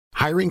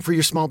Hiring for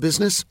your small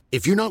business?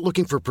 If you're not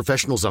looking for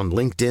professionals on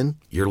LinkedIn,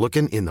 you're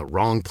looking in the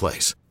wrong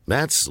place.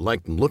 That's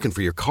like looking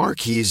for your car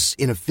keys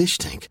in a fish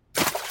tank.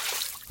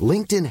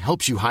 LinkedIn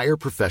helps you hire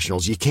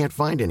professionals you can't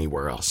find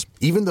anywhere else,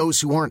 even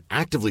those who aren't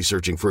actively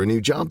searching for a new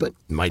job but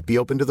might be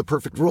open to the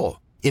perfect role.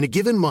 In a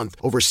given month,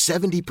 over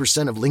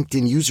 70% of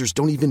LinkedIn users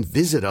don't even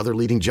visit other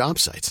leading job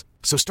sites.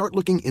 So start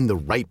looking in the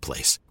right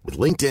place. With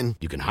LinkedIn,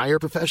 you can hire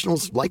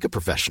professionals like a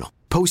professional.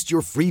 Post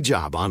your free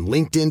job on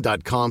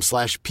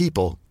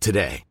linkedin.com/people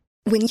today.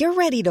 When you're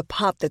ready to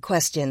pop the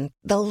question,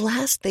 the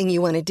last thing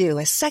you want to do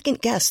is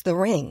second-guess the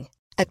ring.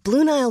 At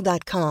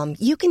BlueNile.com,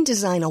 you can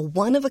design a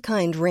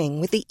one-of-a-kind ring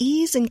with the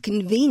ease and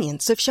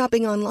convenience of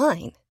shopping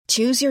online.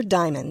 Choose your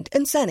diamond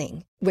and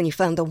setting. When you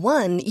find the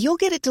one, you'll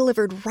get it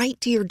delivered right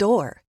to your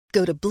door.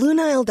 Go to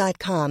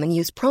BlueNile.com and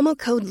use promo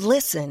code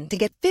LISTEN to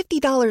get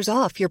 $50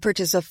 off your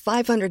purchase of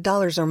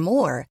 $500 or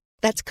more.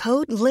 That's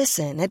code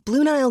LISTEN at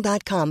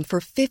BlueNile.com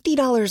for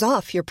 $50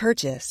 off your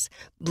purchase.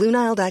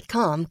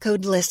 BlueNile.com,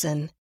 code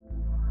LISTEN.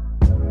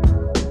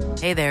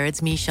 Hey there,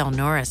 it's Michelle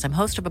Norris. I'm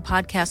host of a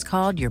podcast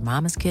called Your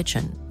Mama's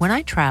Kitchen. When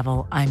I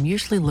travel, I'm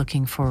usually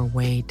looking for a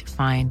way to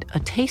find a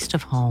taste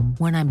of home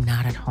when I'm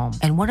not at home.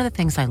 And one of the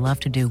things I love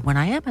to do when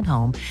I am at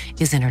home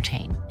is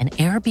entertain. And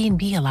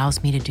Airbnb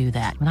allows me to do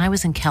that. When I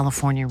was in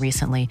California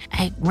recently,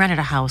 I rented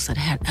a house that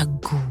had a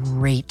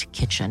great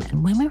kitchen.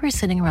 And when we were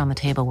sitting around the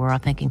table, we were all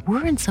thinking,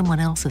 we're in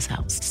someone else's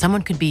house.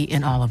 Someone could be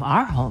in all of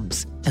our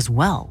homes as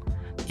well.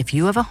 If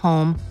you have a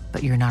home,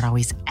 but you're not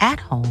always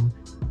at home,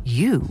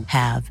 you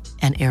have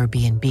an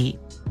Airbnb.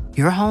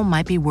 Your home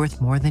might be worth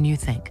more than you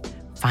think.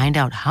 Find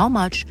out how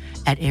much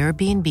at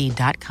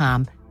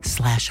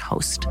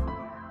airbnb.com/host.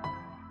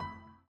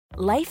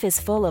 Life is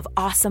full of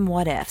awesome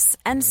what-ifs,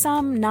 and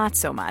some not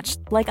so much,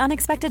 like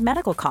unexpected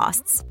medical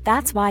costs.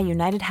 That's why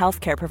United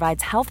Healthcare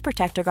provides Health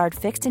Protector Guard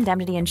fixed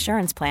indemnity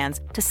insurance plans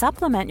to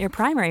supplement your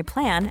primary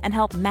plan and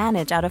help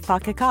manage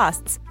out-of-pocket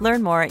costs.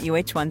 Learn more at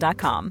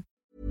uh1.com.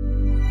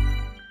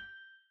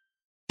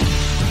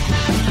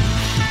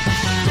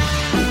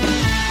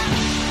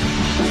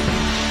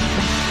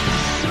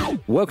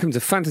 Welcome to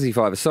Fantasy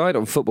Five-a-Side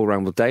on Football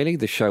Ramble Daily,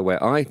 the show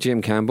where I,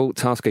 Jim Campbell,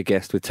 task a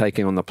guest with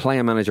taking on the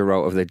player-manager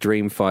role of their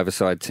dream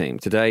five-a-side team.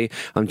 Today,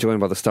 I'm joined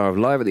by the star of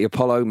Live at the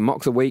Apollo,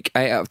 Mocks a Week,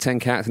 8 out of 10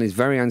 Cats, and his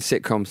very own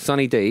sitcom,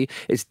 Sunny D.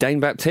 It's Dane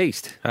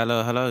Baptiste.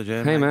 Hello,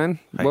 Jim. Hey, man.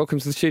 Hey. Welcome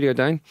to the studio,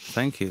 Dane.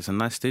 Thank you. It's a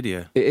nice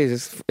studio. It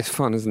is. It's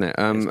fun, isn't it?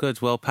 It's good.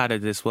 It's well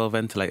padded. It's well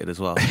ventilated as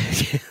well.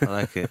 I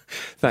like it.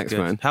 Thanks,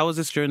 man. How was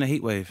this during the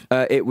heat wave?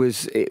 It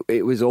was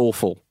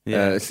awful.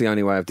 Yeah. It's the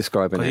only way of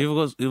describing it.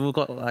 You've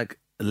got like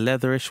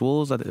leatherish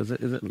walls. Is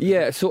it?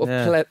 Yeah, sort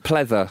of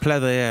pleather.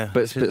 Pleather, yeah.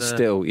 But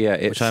still, yeah.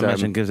 It's, which I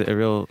imagine gives it a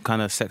real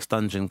kind of sex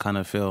dungeon kind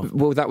of feel.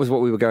 Well, that was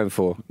what we were going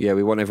for. Yeah,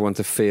 we want everyone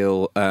to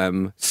feel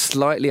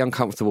slightly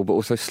uncomfortable, but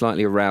also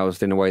slightly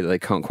aroused in a way that they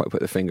can't quite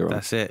put their finger on.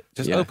 That's it.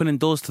 Just opening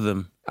doors to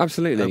them.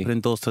 Absolutely.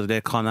 Opening doors to their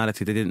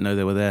carnality. They didn't know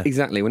they were there.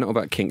 Exactly. We're not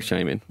about kink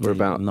shaming. We're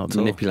about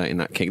manipulating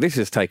that kink. This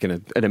has taken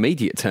an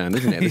immediate turn,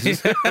 isn't it?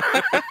 This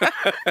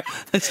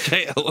is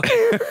straight away.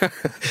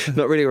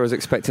 Not really where I was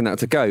expecting that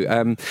to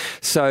go.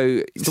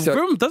 So does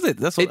it?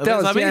 That's what it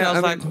does. I mean. Yeah, I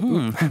was like,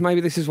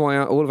 maybe this is why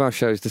all of our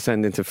shows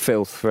descend into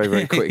filth very,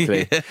 very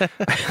quickly.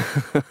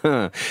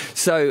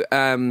 So,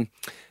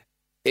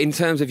 in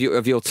terms of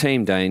your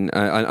team, Dane,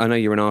 I know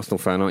you're an Arsenal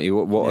fan, aren't you?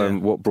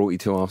 What brought you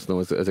to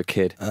Arsenal as a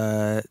kid?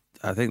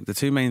 I think the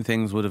two main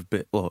things would have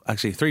been,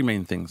 actually three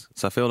main things.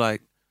 So I feel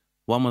like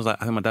one was like,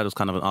 I think my dad was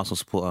kind of an Arsenal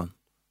supporter,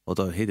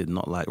 although he did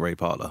not like Ray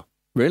Parlour.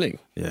 Really?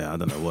 Yeah, I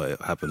don't know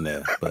what happened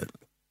there, but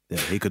yeah,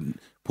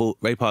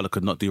 Ray Parlour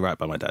could not do right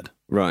by my dad.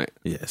 Right.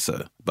 Yeah.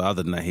 So, but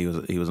other than that, he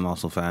was an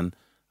Arsenal fan.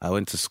 I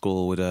went to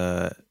school with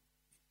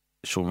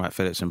Sean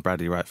Wright-Phillips and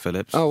Bradley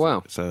Wright-Phillips. Oh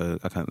wow! So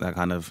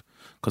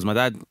because my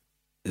dad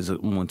is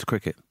more into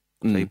cricket.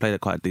 So he played at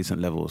quite a decent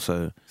level.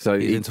 So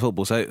he's into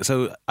football.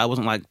 So I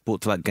wasn't like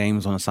brought to like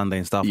games on a Sunday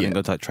and stuff. I didn't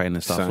go to like training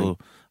and stuff. So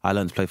I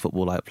learned to play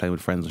football like playing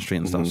with friends on the street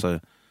and stuff. So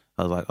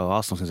I was like,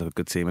 Arsenal seems like a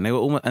good team. And they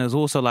were and it was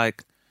also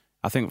like,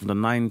 I think from the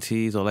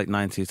 90s or late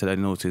 90s to the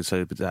early 90s.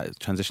 So that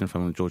transition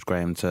from George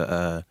Graham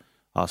to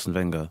Arsene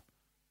Wenger.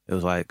 It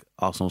was like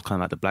Arsenal was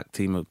kind of like the black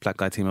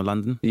guy team of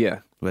London. Yeah.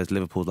 Whereas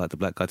Liverpool's like the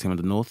black guy team of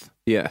the North.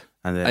 Yeah.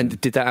 And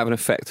did that have an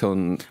effect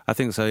on... I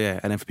think so, yeah.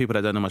 And then for people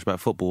that don't know much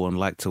about football and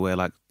like to wear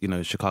like,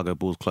 Chicago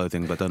Bulls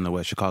clothing but don't know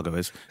where Chicago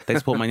is, they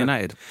support Man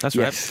United. That's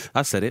right.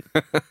 I said it.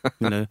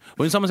 When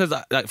someone says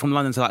like from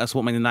London to like I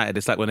support Man United,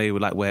 it's like when they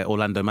would like wear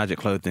Orlando Magic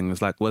clothing.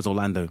 It's like, where's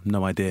Orlando?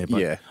 No idea.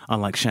 But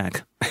unlike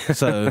Shaq.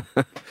 So,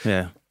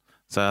 yeah.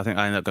 So I think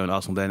I ended up going to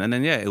Arsenal then. And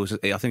then, I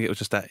think it was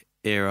just that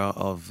era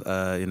of,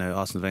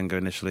 Arsene Wenger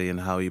initially and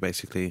how he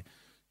basically,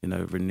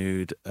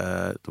 renewed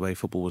the way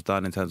football was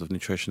done in terms of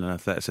nutrition and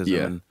athleticism.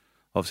 Yeah. And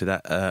obviously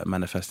that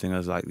manifesting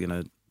as like,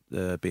 being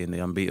the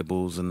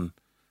unbeatables. And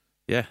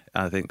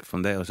I think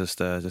from there it was just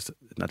an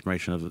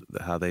admiration of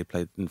how they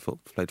played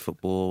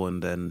football.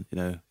 And then,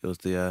 it was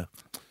I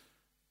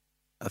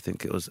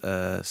think it was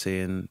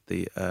seeing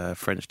the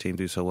French team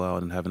do so well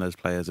and having those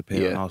players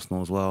appear in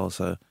Arsenal as well.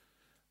 So,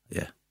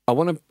 yeah.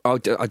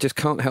 I just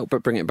can't help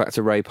but bring it back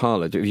to Ray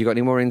Parlour. Have you got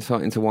any more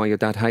insight into why your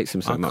dad hates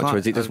him so much, or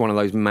is it just one of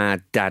those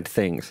mad dad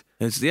things?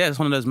 It's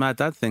one of those mad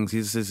dad things.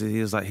 He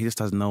just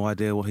has no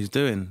idea what he's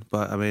doing.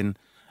 But I mean,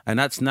 and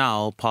that's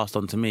now passed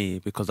on to me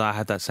because I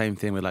had that same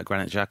thing with like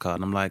Granit Xhaka,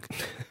 and I'm like,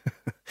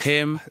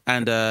 him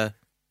and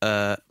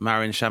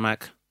Marin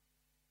Shamak.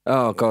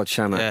 Oh God,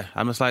 Shamak. Yeah,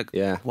 I'm just like,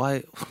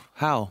 why?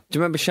 How? Do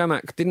you remember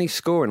Shamak? Didn't he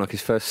score in like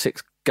his first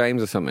 6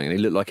 games or something? And he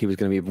looked like he was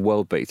going to be a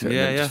world beater. And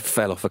then just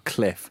fell off a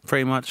cliff.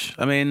 Pretty much.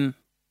 I mean,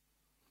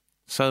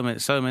 so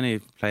many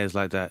players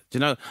like that. Do you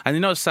know? And you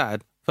know, it's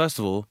sad. First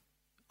of all,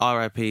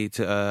 R.I.P.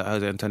 to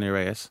Jose Antonio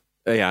Reyes.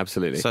 Yeah,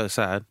 absolutely. So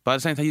sad. But at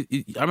the same time,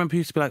 I remember he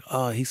used to be like,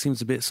 oh, he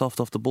seems a bit soft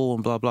off the ball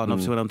and blah blah. And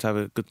obviously went on to have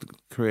a good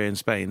career in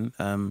Spain.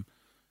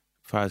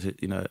 Prior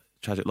to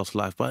tragic loss of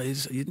life. But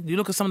you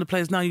look at some of the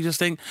players now, you just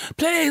think,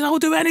 please, I will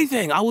do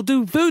anything. I will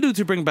do voodoo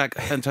to bring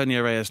back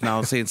Antonio Reyes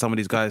now, seeing some of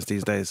these guys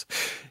these days.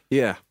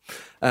 Yeah.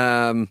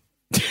 Some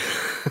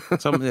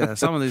of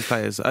these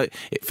players.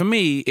 For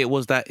me, it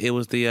was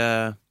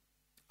the,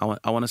 I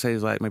want to say it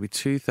was like maybe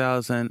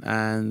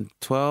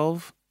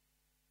 2012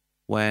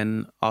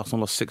 when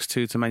Arsenal lost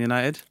 6-2 to Man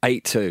United.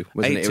 8-2,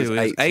 wasn't it? It was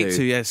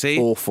 8-2, yeah, see?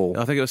 Awful.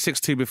 I think it was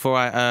 6-2 before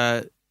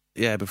I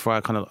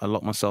kind of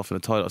locked myself in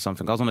the toilet or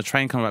something. I was on a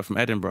train coming back from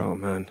Edinburgh. Oh,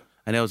 man.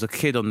 And there was a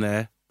kid on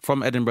there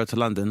from Edinburgh to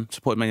London,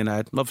 supporting Man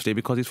United, obviously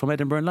because he's from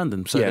Edinburgh and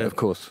London. So, yeah, of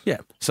course. Yeah.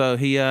 So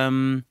he,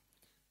 running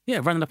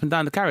up and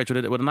down the carriage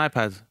with an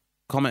iPad,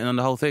 commenting on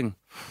the whole thing.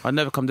 I'd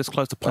never come this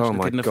close to punching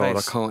the kid in the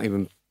face.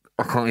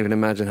 I can't even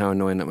imagine how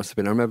annoying that must have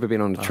been. I remember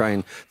being on the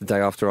train the day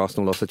after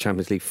Arsenal lost the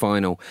Champions League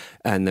final,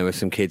 and there were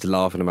some kids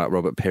laughing about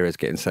Robert Pires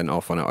getting sent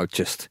off on it.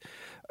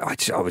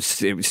 It was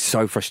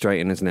so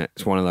frustrating, isn't it?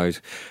 It's one of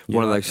those things. It's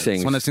one of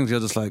those things you're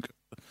just like,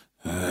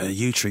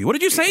 you tree. What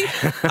did you say?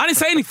 I didn't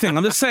say anything.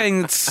 I'm just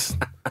saying it's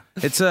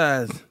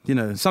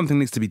something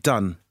needs to be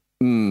done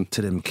to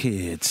them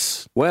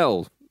kids.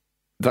 Well,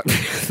 that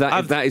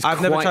is I've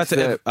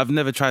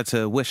never tried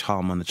to wish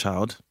harm on a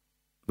child,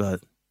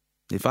 but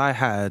if I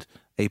had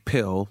a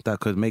pill that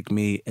could make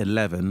me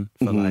 11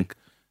 for like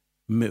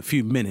a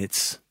few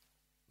minutes,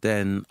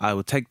 then I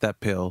would take that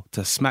pill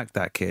to smack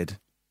that kid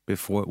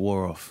before it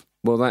wore off.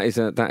 Well, that is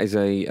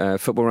a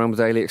Football Ramble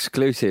Daily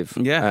exclusive.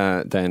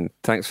 Yeah. Then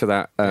thanks for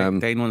that.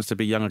 Dane wants to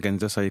be young again,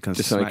 just so you can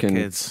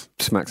kids.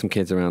 Smack some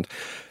kids around.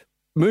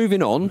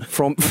 Moving on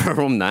from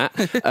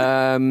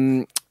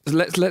that,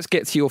 let's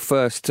get to your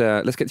first.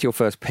 Let's get to your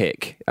first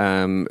pick.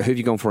 Who have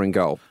you gone for in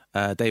goal?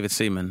 David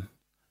Seaman.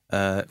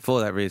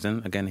 For that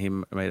reason, again, he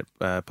made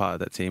part of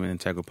that team, an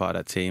integral part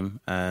of that team.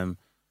 Not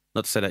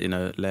to say that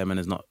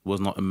Lehrman was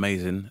not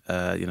amazing.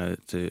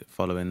 To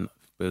follow in.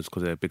 It was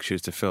because they're big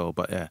shoes to fill.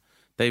 But yeah,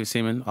 David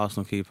Seaman,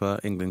 Arsenal keeper,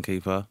 England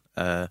keeper,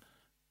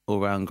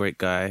 all-round great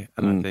guy.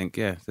 And I think,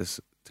 this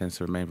tends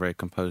to remain very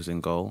composed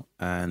in goal.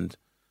 And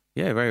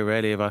yeah, very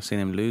rarely have I seen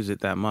him lose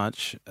it that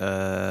much.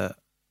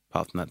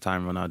 Apart from that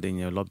time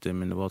Ronaldinho lobbed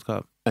him in the World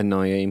Cup. And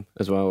Naeem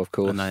as well, of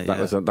course.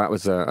 That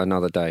was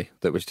another day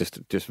that was just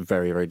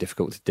very, very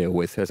difficult to deal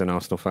with as an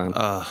Arsenal fan.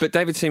 But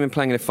David Seaman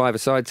playing in a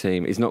five-a-side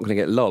team is not going to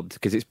get lobbed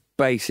because it's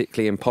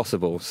basically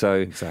impossible. So,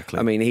 exactly.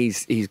 I mean,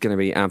 he's going to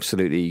be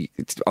absolutely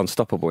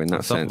unstoppable in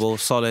that sense.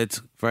 Solid,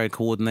 very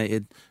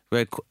coordinated,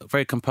 very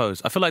very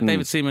composed. I feel like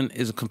David Seaman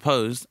is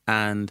composed,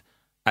 and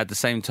at the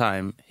same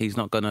time, he's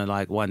not going to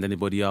like wind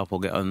anybody up or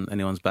get on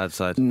anyone's bad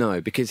side. No,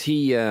 because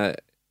he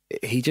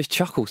just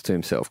chuckles to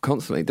himself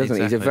constantly, doesn't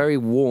he? Exactly. He's a very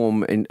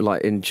warm,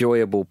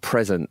 enjoyable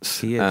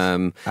presence. He is.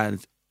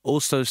 And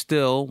also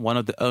still one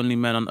of the only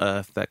men on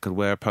earth that could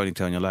wear a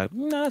ponytail, and you're like,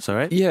 no, that's all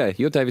right. Yeah,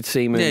 you're David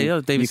Seaman. Yeah,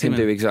 you're David Seaman. You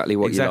can do exactly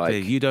what you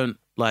like. You don't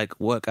like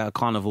work at a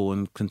carnival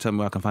and can tell me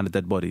where I can find a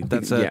dead body.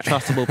 That's a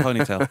trustable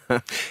ponytail.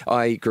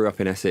 I grew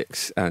up in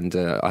Essex, and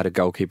I had a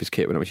goalkeeper's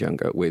kit when I was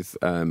younger with...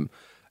 and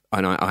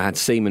I had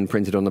Seaman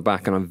printed on the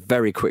back, and I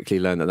very quickly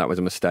learned that was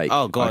a mistake.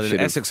 Oh, God, in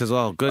Essex as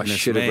well. Goodness me. I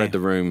should have read the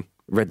room,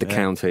 read the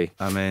county.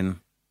 I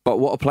mean... But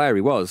what a player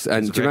he was.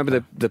 And do you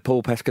remember the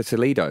Paul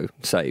Pesca-Toledo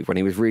save when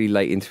he was really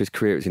late into his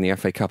career? It was in the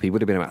FA Cup. He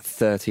would have been about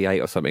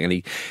 38 or something.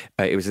 And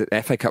it was an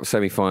FA Cup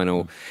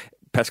semi-final.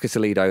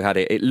 Pesca-Toledo had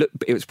it.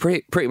 It was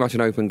pretty much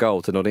an open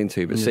goal to nod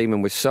into, but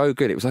Seaman was so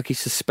good. It was like he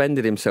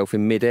suspended himself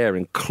in mid-air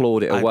and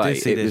clawed it away. I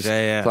did see this.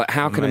 Like,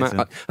 how can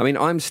I mean,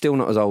 I'm still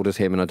not as old as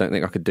him, and I don't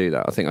think I could do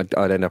that. I think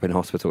I'd end up in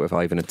hospital if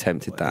I even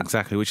attempted that.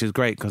 Exactly, which is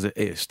great because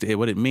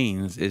what it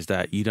means is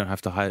that you don't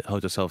have to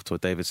hold yourself to a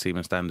David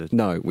Seaman standard.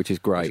 No, which is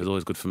great. Which is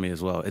always good for me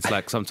as well. It's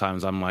like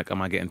sometimes I'm like,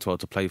 am I getting too old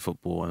to play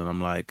football? And I'm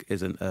like,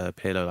 isn't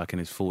Pirlo like in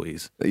his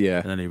 40s?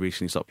 Yeah. And then he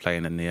recently stopped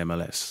playing in the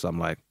MLS. So I'm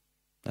like,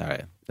 all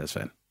right, that's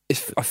fair.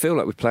 I feel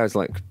like with players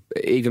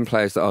even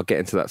players that are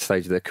getting to that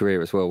stage of their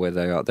career as well, where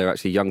they're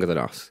actually younger than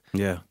us.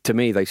 Yeah. To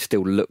me, they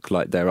still look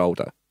like they're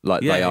older.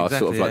 Like they are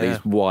sort of like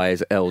these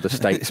wise elder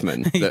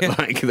statesmen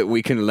that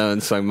we can learn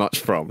so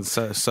much from.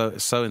 So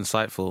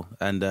insightful,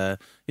 and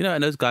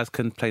and those guys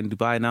can play in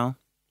Dubai now.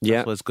 Yeah,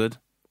 that was good,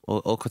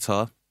 or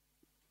Qatar.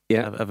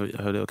 Yeah, I've heard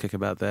a little kick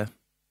about there.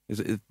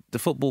 The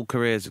football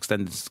career is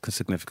extended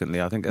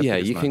significantly. I think. Yeah,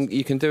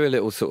 you can do a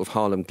little sort of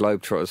Harlem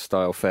Globetrotters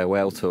style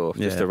farewell tour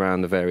just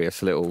around the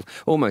various little,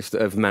 almost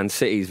of Man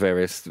City's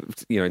various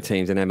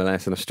teams in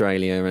MLS and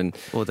Australia and.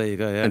 Well, there you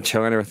go. Yeah. And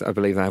China, I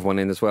believe they have one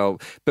in as well.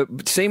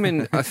 But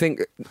Seaman, I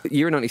think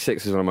Euro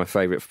 '96 is one of my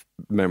favourite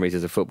memories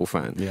as a football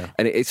fan. Yeah.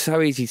 And it's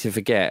so easy to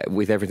forget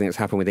with everything that's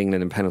happened with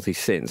England and penalties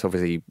since.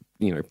 Obviously,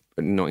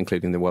 not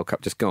including the World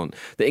Cup just gone,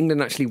 that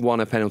England actually won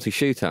a penalty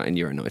shootout in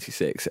Euro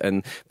 '96.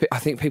 And I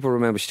think people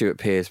remember Stuart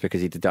Pearce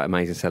because he did that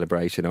amazing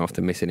celebration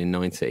after missing in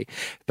 '90.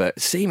 But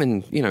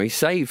Seaman, he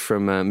saved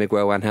from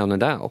Miguel Angel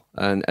Nadal,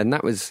 and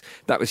that was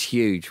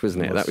huge,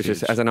 wasn't it? That was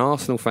just, as an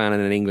Arsenal fan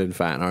and an England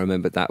fan, I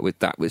remember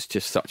that was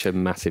just such a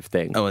massive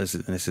thing. Oh, this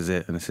is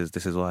it, and this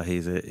is why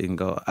he's in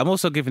goal. I'm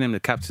also giving him the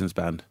captain's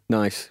band.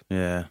 Nice.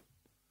 Yeah,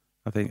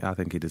 I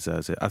think he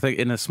deserves it. I think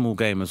in a small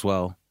game as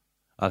well.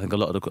 I think a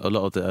lot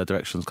of the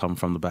directions come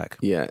from the back.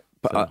 Yeah,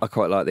 but so. I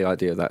quite like the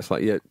idea of that. It's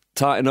like,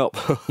 tighten up.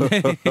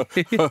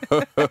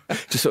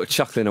 Just sort of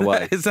chuckling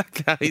away.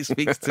 Exactly how he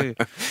speaks too.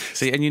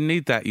 See, and you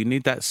need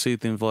that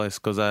soothing voice,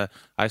 because I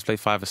used to play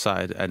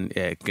five-a-side and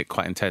it get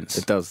quite intense.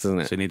 It does,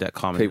 doesn't it? So you need that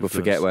calming People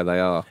influence. Forget where they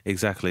are.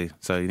 Exactly.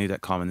 So you need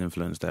that calming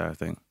influence there, I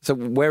think. So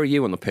where are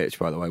you on the pitch,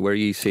 by the way? Where are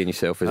you seeing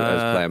yourself as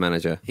player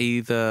manager?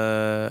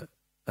 Either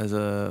as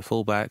a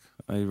full-back,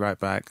 a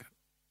right-back,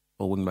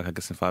 or wing-back, I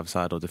guess, in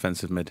five-a-side, or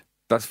defensive mid.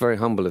 That's very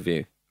humble of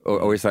you.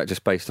 Or is that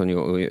just based on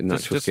your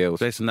natural skills?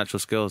 Based on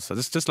natural skills. So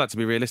just like to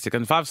be realistic.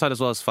 And five-a-side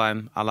as well is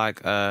fine.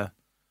 I'm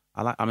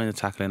in the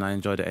tackling. I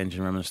enjoy the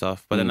engine room and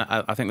stuff. But then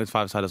I think with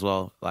five-a-side as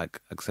well,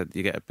 like I said,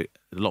 you get a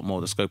lot more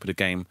of the scope of the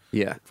game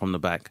from the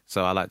back.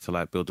 So I like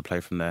to build the play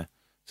from there.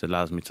 So it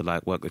allows me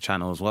to work the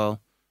channel as well.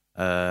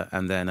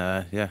 And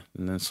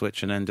then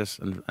switch and then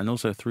and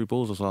also through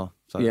balls as well.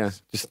 So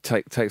just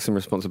take some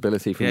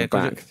responsibility from the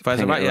back. As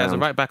a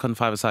right back on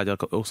five-a-side, you're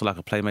also like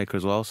a playmaker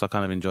as well. So I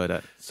kind of enjoy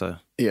that. So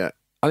yeah.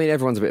 I mean,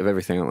 everyone's a bit of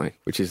everything, aren't they?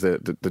 Which is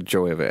the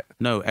joy of it.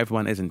 No,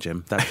 everyone isn't,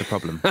 Jim. That's the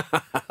problem. Right.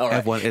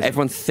 Everyone isn't.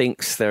 Everyone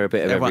thinks they're a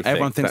bit of everything.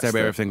 Everyone thinks they're a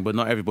bit of everything, but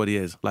not everybody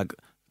is. Like,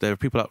 there are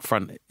people up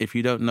front. If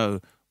you don't know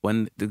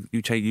when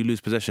you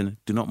lose possession,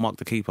 do not mark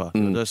the keeper.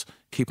 You're just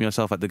keeping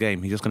yourself at the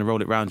game. He's just going to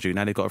roll it round you.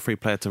 Now they've got a free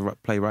player to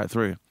play right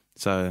through.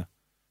 So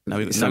now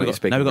we got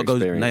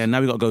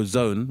to go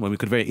zone when we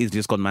could very easily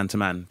just gone man to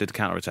man, did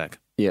counter attack.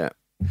 Yeah,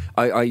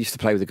 I used to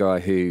play with a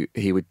guy who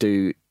he would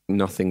do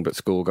nothing but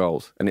score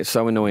goals, and it's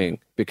so annoying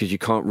because you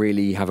can't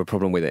really have a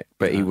problem with it,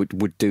 but he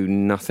would do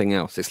nothing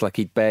else. It's like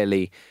he'd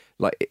barely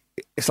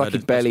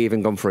he'd barely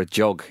even gone for a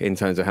jog in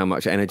terms of how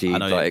much energy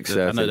he'd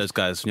exerted. I know those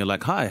guys, and you're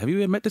like, hi, have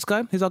you ever met this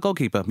guy? He's our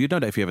goalkeeper. You'd know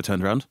that if you ever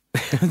turned around.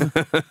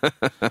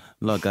 A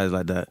lot of guys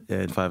like that,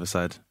 in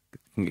five-a-side.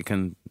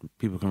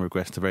 People can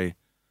regress to very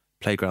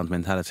playground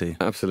mentality.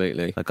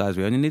 Absolutely. Like, guys,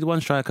 we only need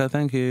one striker,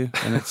 thank you.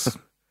 And it's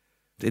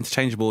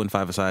interchangeable in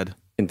five-a-side.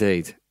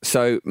 Indeed.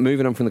 So,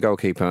 moving on from the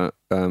goalkeeper,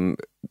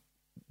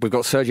 we've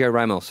got Sergio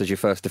Ramos as your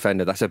first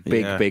defender. That's a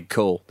big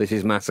call. This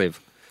is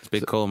massive. It's a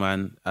big call,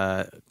 man.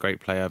 Great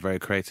player, very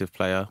creative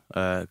player.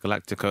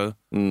 Galactico,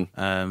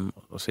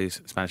 obviously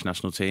Spanish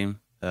national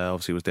team.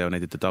 Obviously was there when they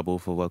did the double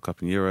for World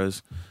Cup and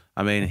Euros.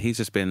 I mean, he's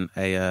just been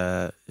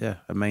a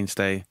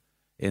mainstay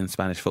in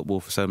Spanish football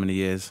for so many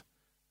years.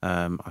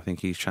 I think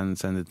he's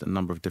transcended a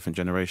number of different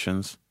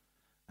generations,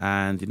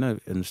 and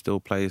and still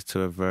plays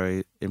to a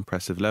very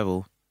impressive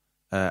level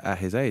at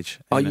his age.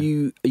 Are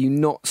you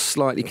not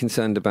slightly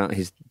concerned about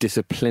his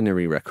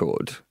disciplinary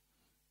record?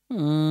 I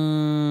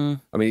mean,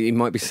 he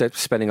might be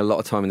spending a lot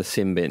of time in the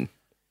sin bin.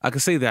 I can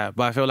see that,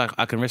 but I feel like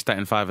I can risk that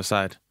in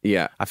five-a-side.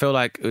 Yeah. I feel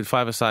like with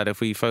five-a-side, if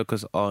we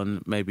focus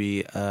on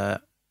maybe, I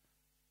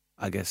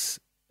guess,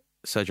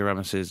 Sergio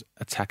Ramos's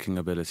attacking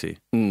ability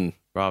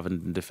rather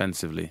than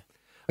defensively.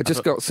 I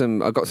got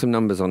some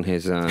numbers on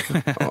his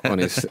on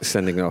his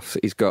sending offs.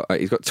 He's got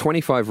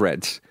 25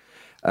 reds.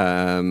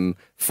 5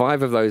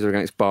 of those are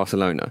against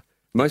Barcelona.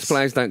 Most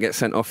players don't get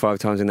sent off 5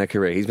 times in their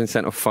career. He's been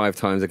sent off 5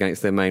 times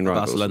against their main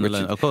rivals.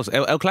 Barcelona, of course.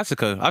 El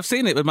Clasico. I've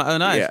seen it with my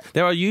own eyes. Yeah.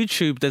 There's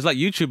YouTube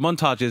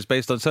montages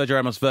based on Sergio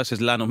Ramos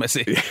versus Lionel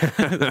Messi.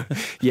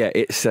 Yeah,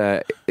 it's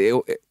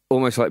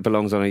almost like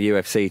belongs on a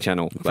UFC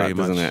channel,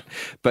 doesn't it?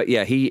 But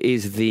yeah, he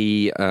is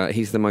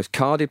he's the most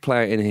carded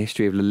player in the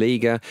history of La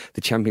Liga,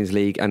 the Champions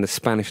League, and the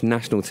Spanish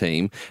national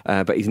team.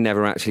 But he's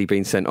never actually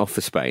been sent off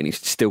for Spain. He's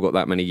still got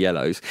that many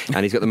yellows,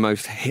 and he's got the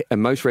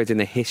most reds in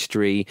the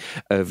history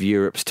of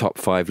Europe's top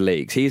 5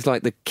 leagues. He's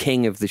like the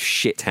king of the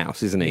shit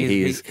house, isn't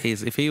he?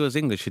 If he was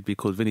English, he'd be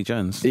called Vinnie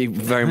Jones.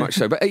 Very much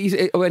so. But he's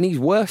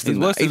worse than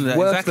that. He's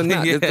worse than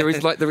that. Yeah.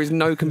 There is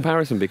no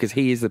comparison because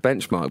he is the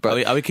benchmark.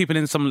 But are we keeping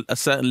in a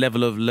certain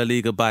level of La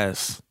Liga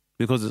bias?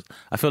 Because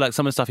I feel like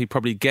some of the stuff he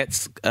probably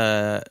gets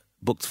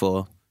booked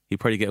for, he'd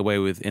probably get away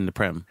with in the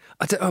Prem.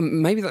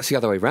 Maybe that's the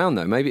other way around,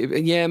 though.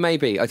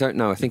 Maybe. I don't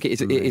know. I think it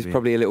is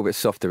probably a little bit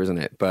softer, isn't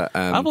it? But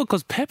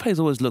because Pepe's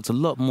always looked a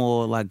lot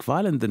more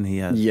violent than he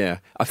has. Yeah,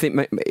 I think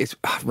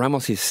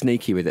Ramos is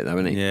sneaky with it, though,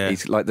 isn't he? Yeah.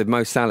 He's like the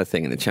Mo Salah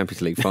thing in the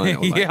Champions League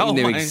final. He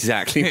knew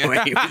exactly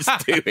what he was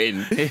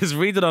doing. He's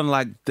reading on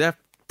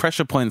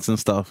pressure points and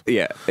stuff.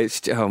 Yeah,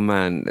 it's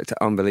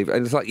unbelievable.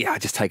 And it's like, yeah,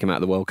 just take him out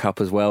of the World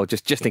Cup as well,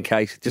 just in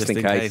case, just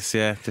in case.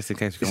 Yeah, just in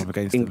case we come up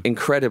against him.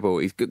 Incredible.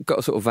 He's got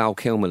a sort of Val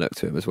Kilmer look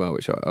to him as well,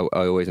 which I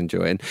always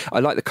enjoy. And I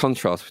like the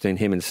contrast between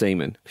him and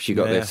Seaman, because you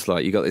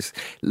got this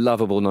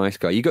lovable nice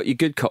guy. You got your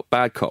good cop,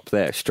 bad cop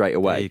there straight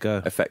away. There you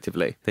go.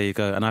 Effectively. There you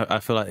go. And I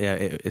feel like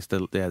it's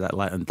that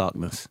light and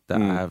darkness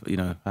that I have.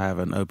 I have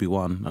an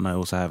Obi-Wan, and I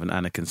also have an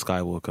Anakin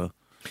Skywalker.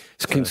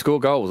 Can score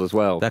goals as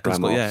well. That can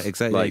score, yeah,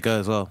 exactly. There you go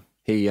as well.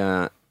 He's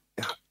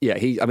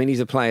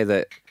a player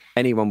that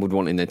anyone would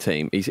want in their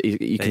team. He's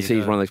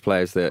one of those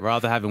players that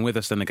rather have him with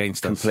us than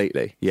against us.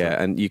 Completely, yeah.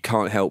 So. And you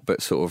can't help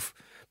but sort of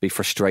be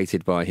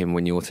frustrated by him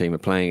when your team are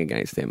playing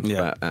against him.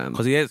 Yeah,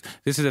 because he is.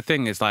 This is the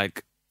thing. It's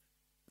like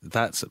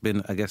that's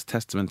been, I guess,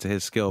 testament to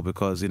his skill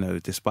because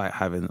despite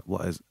having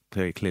what is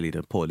very clearly the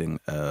appalling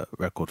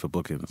record for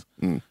bookings,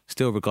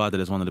 still regarded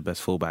as one of the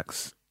best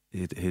fullbacks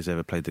who's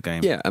ever played the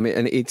game. Yeah, I mean,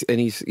 and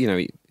he's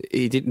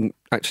he didn't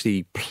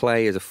actually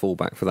play as a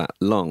fullback for that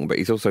long, but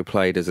he's also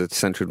played as a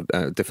central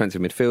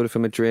defensive midfielder for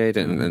Madrid,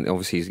 and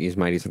obviously he's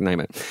made his name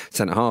at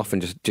centre half,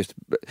 and just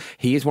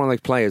he is one of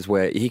those players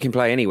where he can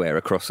play anywhere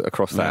across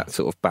that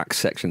sort of back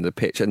section of the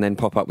pitch, and then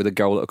pop up with a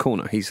goal at a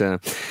corner. He's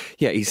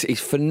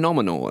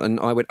phenomenal, and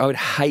I would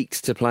hate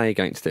to play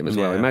against him as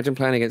well. Imagine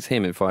playing against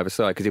him in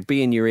five-a-side, because he'd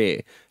be in your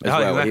ear as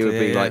well. Exactly, he would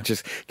be like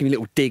just give me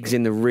little digs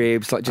in the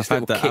ribs, like just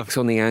little kicks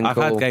on the ankle.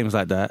 I've had games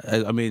like that.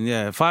 I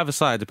mean,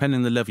 five-a-side, depending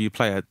on the level you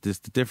play at, there's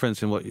the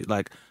difference in what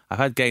I've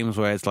had games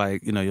where it's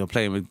like, you're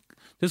playing with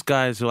just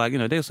guys who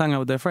they just hang out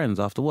with their friends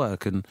after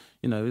work and,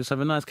 just have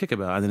a nice kick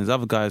about. And then there's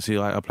other guys who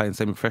are playing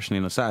semi-professionally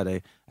on a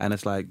Saturday, and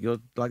it's like, you're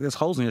like, there's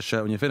holes in your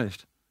shirt when you're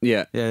finished.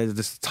 Yeah. Yeah,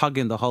 just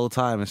tugging the whole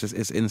time.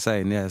 It's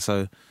insane. Yeah.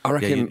 So I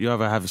reckon you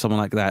ever have someone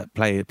like that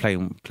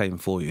playing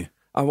for you.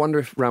 I wonder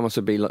if Ramos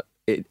would be like,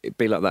 it'd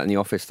be like that in the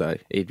office though.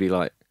 He'd be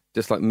like,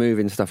 just like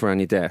moving stuff around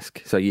your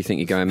desk, so you think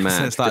you're going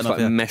mad, just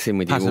like messing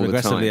with you all the time.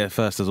 Aggressively at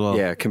first as well.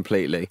 Yeah,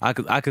 completely. I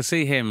could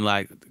see him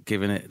like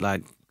giving it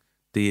like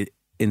the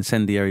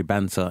incendiary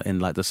banter in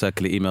like the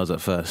circular emails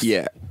at first.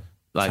 Yeah,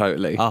 like,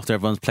 totally. After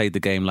everyone's played the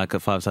game like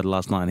at five-a-side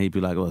last night, he'd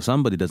be like, "Well,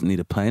 somebody doesn't need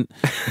a pint,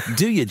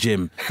 do you,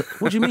 Jim?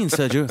 What do you mean,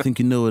 Sergio? I think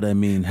you know what I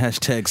mean.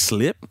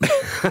 #slip."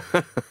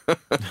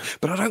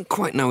 But I don't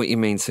quite know what you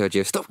mean,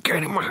 Sergio. Stop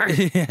getting in my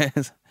head.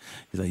 Yes.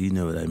 He's like, you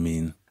know what I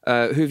mean.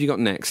 Who have you got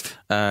next?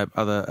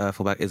 Other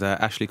fullback is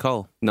Ashley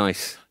Cole.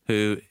 Nice.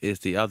 Who is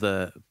the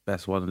other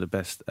one of the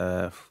best,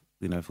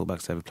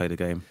 fullbacks to ever play the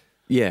game.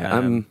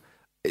 Yeah.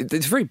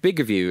 It's very big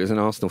of you as an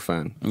Arsenal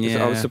fan.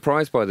 Yeah. I was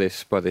surprised by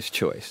this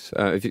choice.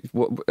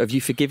 Have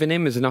you forgiven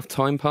him? Has enough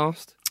time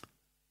passed?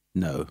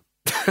 No.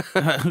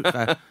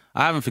 I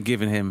haven't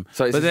forgiven him.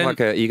 So it's like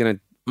you're going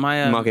to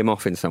mug him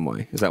off in some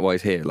way? Is that why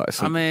he's here? Like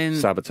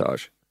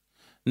sabotage?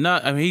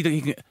 No, I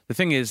mean, the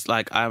thing is,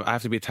 like, I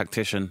have to be a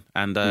tactician,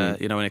 and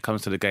when it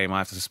comes to the game, I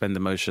have to suspend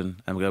emotion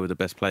and go with the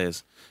best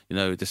players.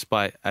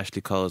 Despite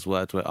Ashley Cole's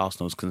words where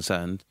Arsenal's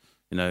concerned,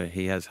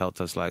 he has helped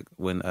us like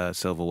win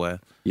silverware.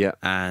 Yeah,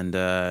 and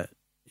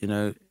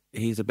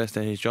he's the best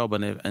at his job,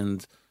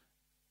 and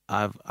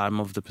I'm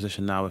of the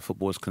position now where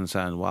football is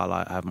concerned. While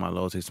I have my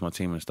loyalties to my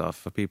team and stuff,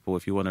 for people,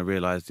 if you want to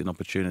realise an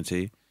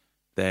opportunity,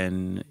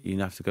 then you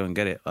have to go and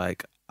get it.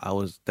 Like, I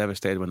was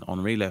devastated when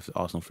Henry left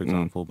Arsenal, for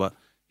example, but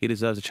he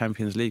deserves a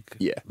Champions League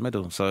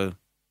medal. So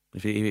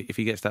if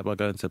he gets that by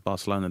going to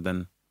Barcelona,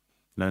 then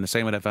in the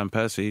same way that Van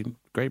Persie,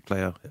 great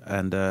player,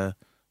 and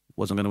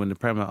wasn't going to win the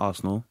Premier at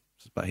Arsenal,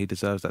 but he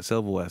deserves that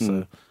silverware.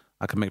 So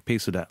I can make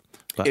peace with that.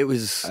 But it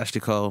was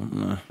Ashley Cole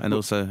and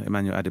also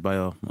Emmanuel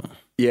Adebayor.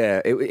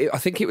 Yeah, I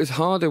think it was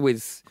harder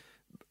with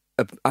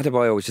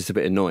Adebayor. Was just a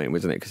bit annoying,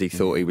 wasn't it? Because he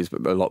thought he was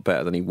a lot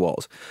better than he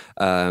was.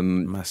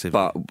 Massive.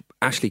 But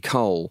Ashley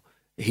Cole,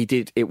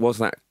 it was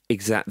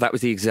that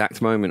was the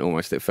exact moment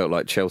almost it felt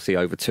like Chelsea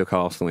overtook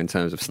Arsenal in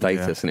terms of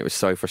status, and it was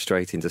so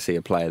frustrating to see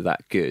a player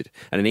that good,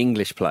 and an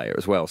English player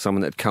as well, someone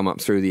that had come up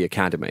through the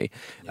academy,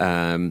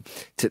 to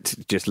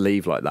just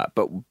leave like that.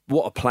 But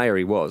what a player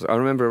he was. I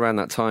remember around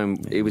that time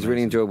it was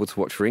really enjoyable to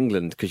watch for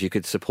England because you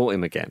could support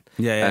him again.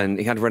 And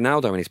he had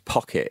Ronaldo in his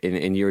pocket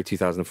in Euro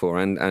 2004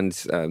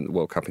 and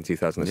World Cup in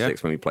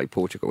 2006 when we played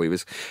Portugal.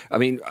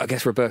 I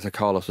guess Roberto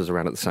Carlos was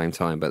around at the same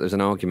time, but there's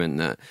an argument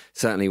that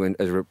certainly when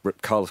as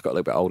Carlos got a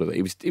little bit older, that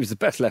he was the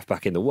best left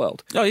back in the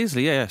world. Oh,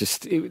 easily, yeah.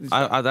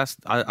 I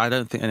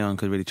don't think anyone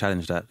could really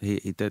challenge that.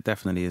 He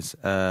definitely is.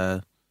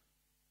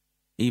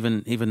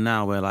 Even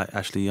now, where like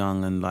Ashley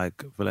Young and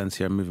like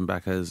Valencia are moving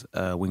back as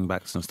wing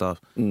backs and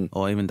stuff,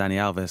 or even Dani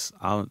Alves,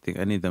 I don't think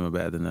any of them are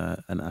better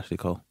than Ashley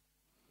Cole.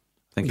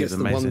 I think he's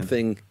amazing. The one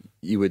thing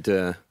you would.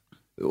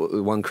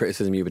 The one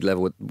criticism you would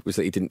level was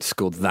that he didn't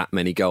score that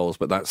many goals,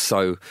 but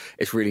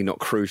it's really not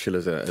crucial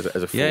as a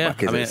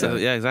fullback, is it?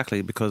 Yeah,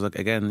 exactly. Because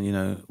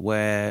again,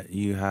 where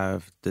you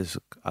have this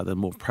other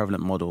more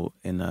prevalent model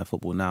in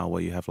football now,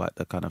 where you have like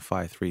the kind of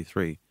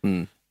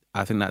 5-3-3.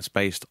 I think that's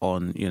based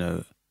on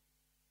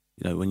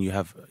when you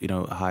have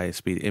a high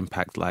speed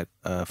impact like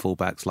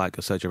fullbacks like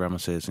Sergio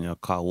Ramos's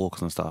and Kyle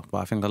Walkers and stuff. But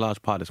I think a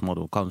large part of this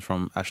model comes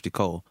from Ashley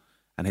Cole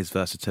and his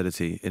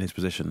versatility in his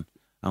position.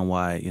 and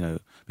why,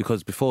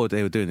 because before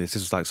they were doing this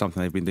was like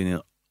something they've been doing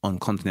on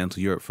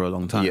continental Europe for a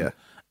long time. Yeah.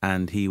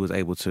 And he was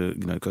able to,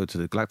 go to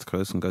the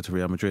Galacticos and go to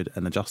Real Madrid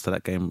and adjust to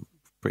that game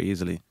pretty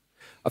easily.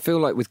 I feel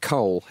like with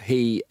Cole,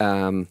 he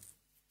one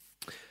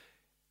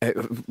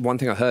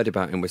thing I heard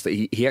about him was that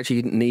he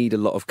actually didn't need a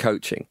lot of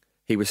coaching.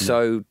 He was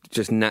so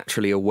just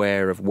naturally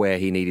aware of where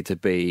he needed to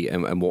be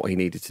and what he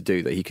needed to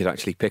do that he could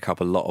actually pick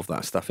up a lot of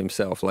that stuff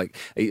himself. Like,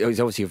 he's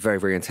obviously a very,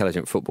 very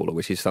intelligent footballer,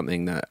 which is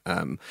something that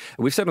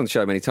we've said on the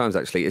show many times,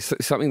 actually. It's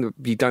something that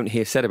you don't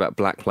hear said about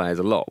black players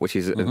a lot, which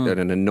is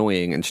an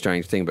annoying and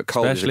strange thing. But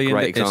Cole is a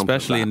great example.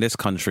 Especially in this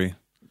country.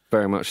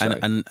 Very much so.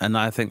 And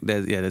I think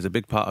there's a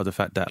big part of the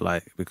fact that,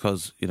 like,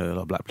 because, a lot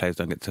of black players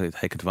don't get to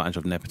take advantage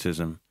of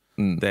nepotism,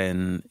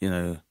 then,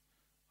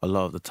 a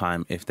lot of the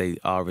time, if they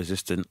are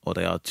resistant or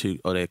they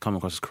come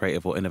across as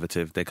creative or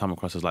innovative, they come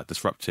across as like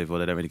disruptive, or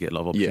they don't really get a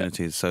lot of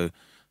opportunities. So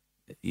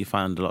you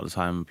find a lot of the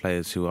time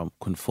players who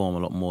conform a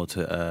lot more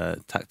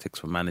to tactics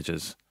from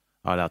managers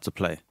are allowed to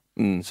play.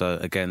 So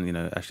again,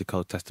 Ashley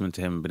Cole, testament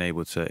to him being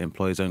able to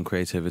employ his own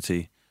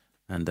creativity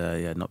and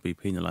not be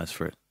penalised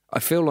for it. I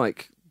feel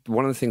like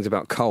one of the things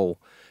about Cole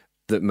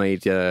that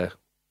made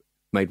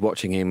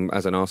watching him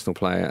as an Arsenal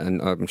player,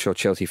 and I'm sure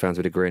Chelsea fans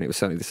would agree, and it was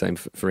certainly the same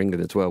for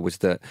England as well, was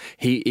that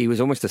he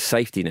was almost a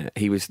safety net.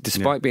 He was,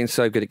 despite being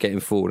so good at getting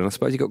forward, and I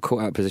suppose he got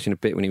caught out of position a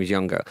bit when he was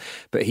younger,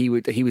 but he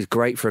was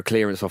great for a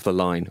clearance off the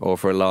line or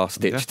for a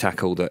last-ditch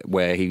tackle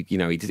where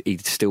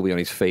he'd still be on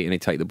his feet and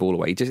he'd take the ball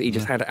away. He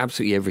just had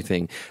absolutely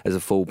everything as a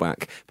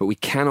fullback. But we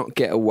cannot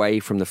get away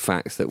from the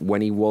fact that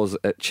when he was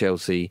at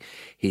Chelsea,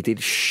 he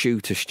did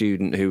shoot a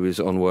student who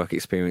was on work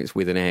experience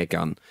with an air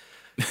gun.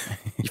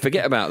 You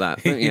forget about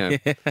that, don't you?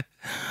 Yeah.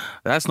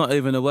 That's not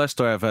even the worst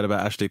story I've heard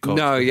about Ashley Cole.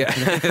 No, yeah.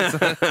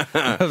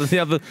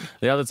 the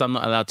others I'm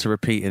not allowed to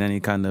repeat in any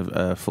kind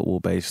of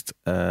football-based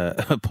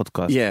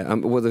podcast. Yeah,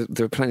 well,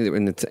 there were plenty that were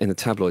in the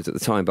tabloids at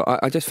the time, but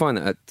I just find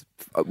that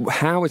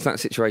how has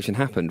that situation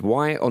happened?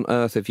 Why on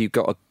earth have you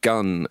got a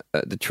gun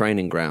at the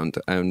training ground?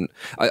 And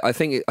I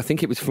think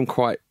it was from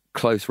quite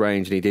close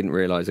range, and he didn't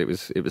realise it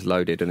was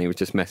loaded, and he was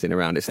just messing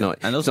around. It's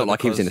not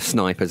like he was in a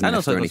sniper's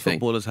nest or anything. And also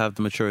footballers have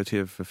the maturity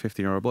of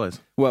 15-year-old boys.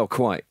 Well,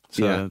 quite.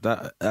 So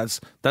that's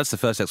the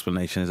first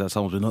explanation, is that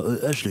someone's been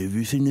like, Ashley, have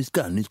you seen this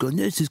gun? He's gone,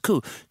 this is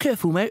cool.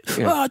 Careful, mate.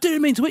 Yeah. Oh, I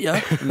didn't mean to hit you.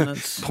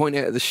 Point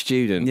it at the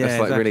student. Yeah, that's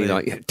like exactly.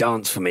 really like,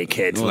 dance for me,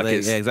 kids. Well,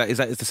 exactly.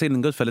 It's the scene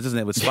in Goodfellas, isn't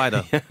it, with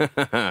Spider?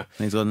 And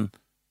he's gone,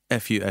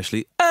 F you,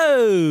 Ashley.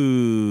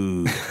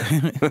 Oh!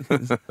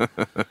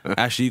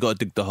 Ashley, you got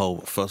to dig the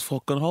hole. First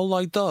fucking hole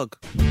like dog.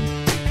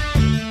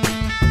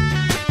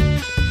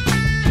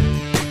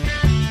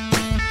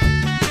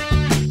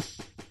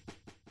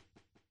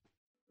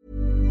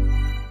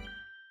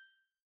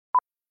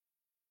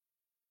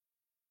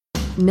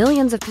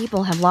 Millions of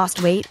people have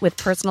lost weight with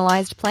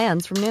personalized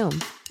plans from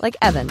Noom. Like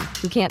Evan,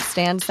 who can't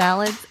stand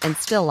salads and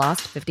still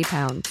lost 50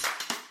 pounds.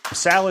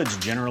 Salads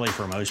generally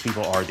for most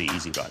people are the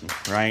easy button,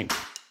 right?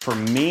 For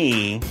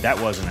me,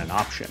 that wasn't an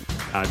option.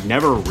 I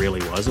never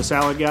really was a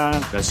salad guy.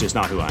 That's just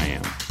not who I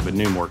am. But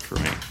Noom worked for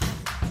me.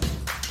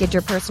 Get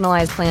your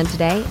personalized plan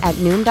today at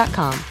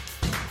Noom.com.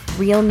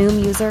 Real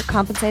Noom user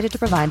compensated to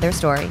provide their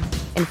story.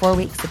 In 4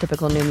 weeks, the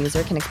typical Noom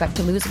user can expect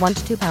to lose 1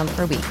 to 2 pounds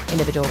per week.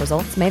 Individual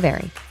results may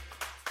vary.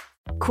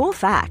 Cool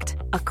fact,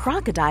 a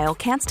crocodile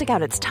can't stick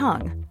out its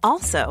tongue.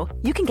 Also,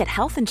 you can get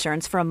health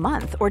insurance for a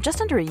month or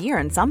just under a year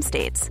in some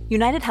states.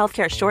 United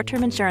Healthcare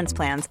short-term insurance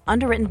plans,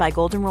 underwritten by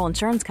Golden Rule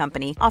Insurance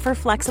Company, offer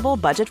flexible,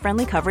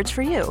 budget-friendly coverage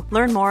for you.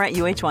 Learn more at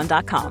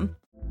UH1.com.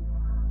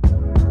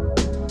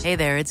 Hey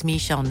there, it's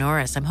Michelle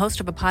Norris. I'm host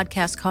of a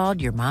podcast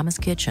called Your Mama's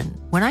Kitchen.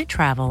 When I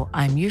travel,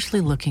 I'm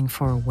usually looking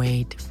for a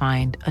way to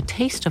find a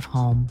taste of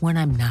home when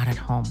I'm not at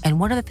home. And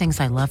one of the things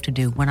I love to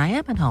do when I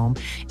am at home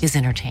is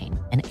entertain.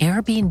 And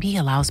Airbnb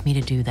allows me to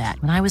do that.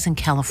 When I was in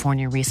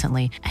California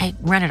recently, I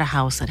rented a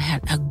house that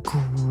had a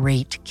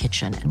great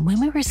kitchen. And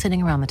when we were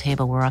sitting around the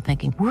table, we were all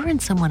thinking, we're in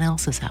someone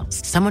else's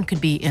house. Someone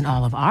could be in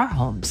all of our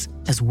homes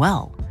as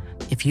well.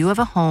 If you have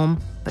a home,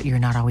 but you're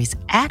not always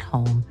at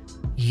home,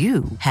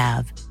 you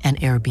have an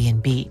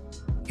Airbnb.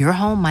 Your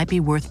home might be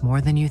worth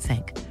more than you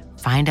think.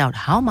 Find out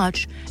how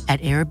much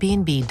at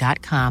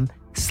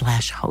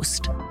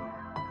airbnb.com/host.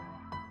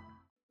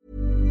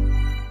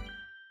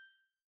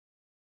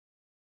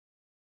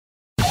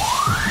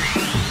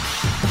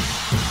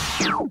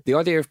 The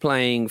idea of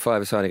playing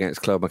five-a-side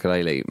against Claude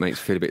Makelele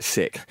makes me feel a bit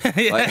sick.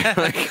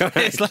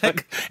 It's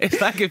like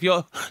if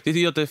you're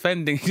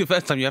defending, the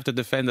first time you have to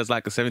defend as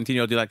like a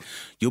 17-year-old, you're like,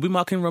 you'll be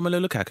marking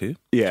Romelu Lukaku.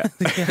 Yeah,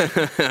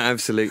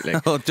 absolutely.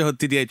 Or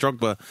Didier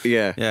Drogba.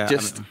 Yeah.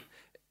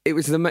 It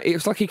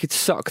was like he could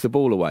suck the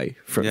ball away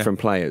from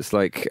players.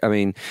 Like, I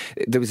mean,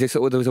 there was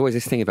always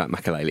this thing about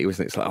Makelele,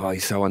 wasn't it? It's like, oh,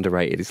 he's so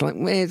underrated. It's like,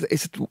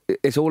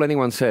 it's all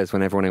anyone says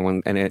whenever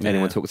anyone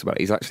talks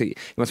about it. He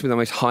must be the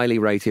most highly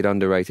rated,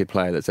 underrated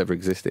player that's ever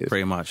existed.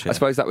 Pretty much. Yeah. I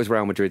suppose that was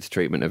Real Madrid's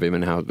treatment of him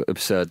and how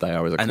absurd they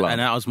are as a club. And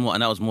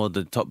that was more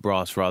the top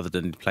brass rather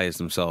than players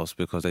themselves,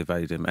 because they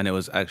valued him. And it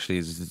was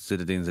actually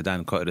Zinedine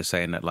Zidane quoted as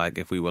saying that, like,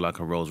 if we were like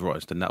a Rolls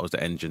Royce, then that was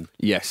the engine.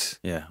 Yes.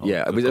 Yeah.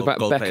 It was about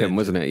Beckham,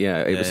 wasn't it?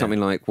 Yeah. It was something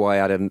like, why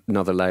add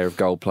another layer of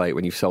gold plate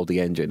when you've sold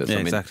the engine or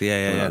something? Exactly.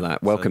 Yeah. Like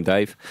that. Welcome,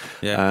 Dave.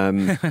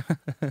 Yeah.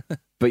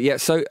 But yeah,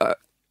 so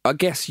I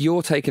guess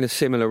you're taking a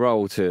similar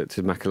role to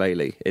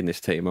Makelele in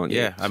this team, aren't you?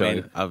 Yeah, I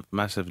mean, I've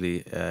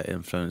massively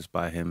influenced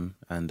by him,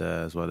 and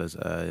as well as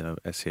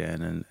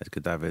Essien and Edgar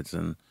Davids,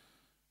 and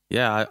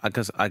yeah,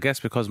 I guess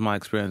because my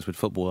experience with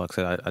football, like I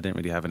said, I didn't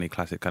really have any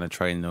classic kind of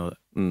training or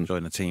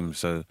join the team,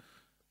 so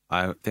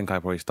I think I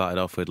probably started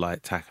off with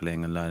like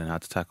tackling and learning how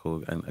to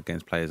tackle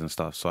against players and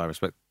stuff. So I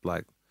respect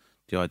like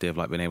the idea of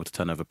like being able to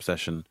turn over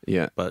possession.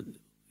 Yeah. But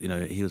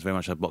he was very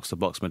much a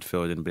box-to-box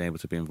midfield and being able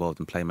to be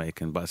involved in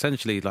playmaking. But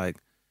essentially, like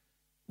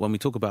when we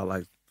talk about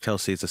like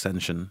Chelsea's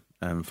ascension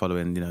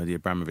following the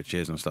Abramovich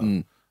years and stuff,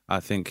 I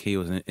think he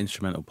was an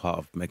instrumental part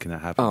of making that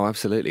happen. Oh,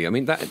 absolutely. I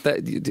mean, that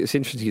it's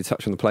interesting you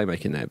touch on the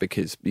playmaking there,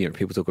 because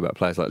people talk about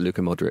players like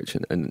Luka Modric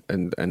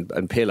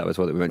and Pirlo as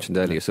well that we mentioned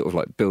earlier, sort of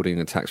like building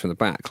attacks from the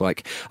back.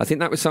 Like, I think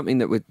that was something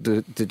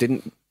that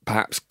didn't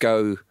perhaps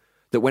go.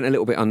 That went a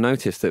little bit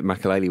unnoticed, that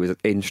Makelele was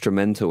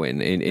instrumental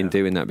in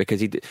doing that,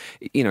 because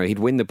he'd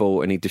win the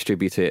ball and he'd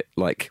distribute it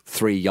like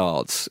 3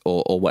 yards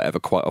or whatever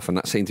quite often.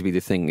 That seemed to be the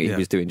thing he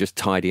was doing, just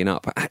tidying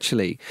up. But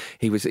actually,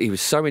 he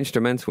was so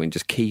instrumental in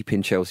just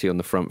keeping Chelsea on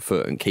the front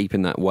foot and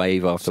keeping that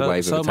wave after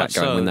wave of attack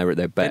going when they were at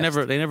their best.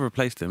 They never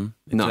replaced him.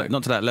 No,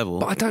 not to that level.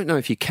 But I don't know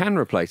if you can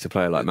replace a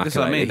player like Makelele. That's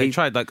what I mean. They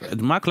tried. Like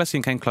Michael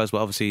Essien came close, but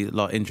obviously a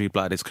lot of injury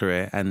blighted his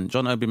career. And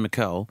John Obi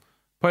Mikel,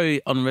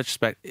 probably on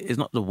retrospect, is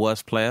not the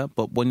worst player,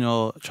 but when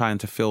you're trying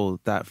to fill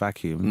that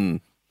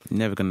vacuum, you're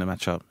never going to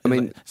match up.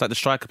 It's like the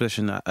striker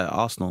position at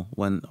Arsenal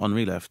when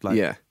Henry left. Like,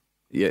 yeah,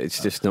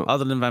 it's just not.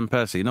 Other than Van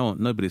Persie,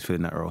 nobody's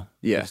filling that role.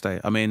 Yeah,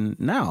 I mean,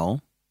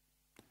 now,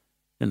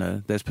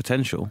 there's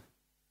potential.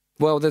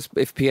 Well,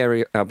 if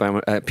Pierre-Emerick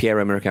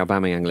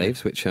Aubameyang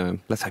leaves, which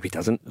let's hope he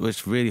doesn't.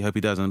 Which really hope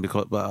he doesn't,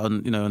 but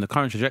on the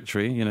current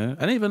trajectory,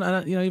 and even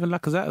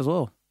Lacazette as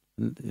well.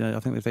 I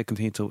think if they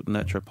continue to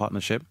nurture a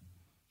partnership,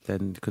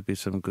 then it could be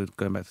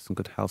going back to some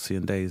good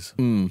halcyon days.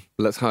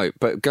 Let's hope.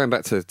 But going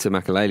back to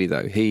Makelele,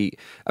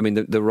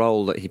 though, the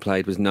role that he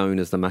played was known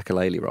as the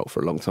Makelele role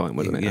for a long time,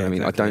 wasn't it? Yeah, I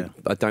mean, exactly,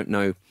 I don't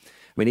know. I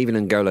mean,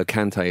 even N'Golo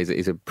Kante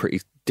is a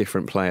pretty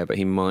different player, but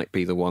he might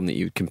be the one that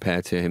you would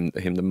compare to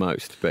him the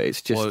most. But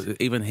it's just... Well,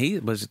 even he...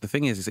 But the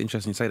thing is, it's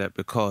interesting you say that,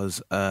 because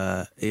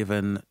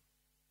even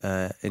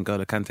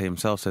N'Golo Kante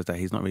himself says that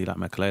he's not really like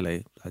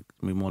Makelele, like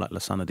more like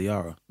Lassana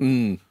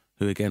Diarra.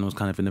 Who again was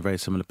kind of in a very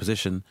similar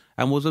position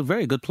and was a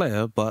very good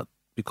player, but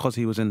because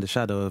he was in the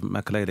shadow of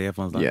Makelele,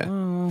 everyone's like,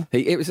 oh.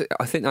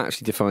 I think that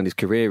actually defined his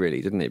career,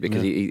 really, didn't it?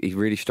 Because he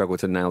really struggled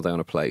to nail down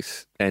a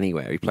place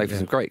anywhere. He played for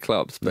some great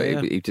clubs,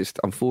 but he just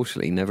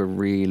unfortunately never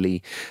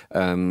really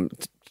kind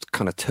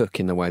of took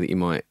in the way that you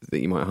might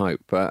hope.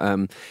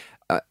 But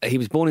he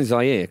was born in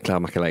Zaire,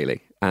 Claude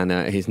Makelele, and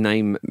his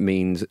name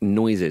means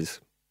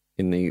noises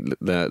in the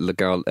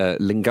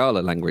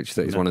Lingala language.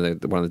 That is one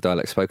of the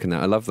dialects spoken there.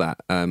 I love that.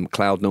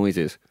 Cloud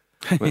noises.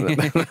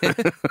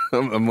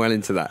 I'm well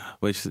into that.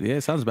 Which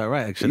sounds about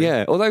right, actually.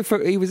 Yeah, although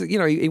he was,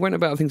 he went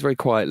about things very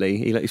quietly.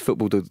 He let his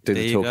football do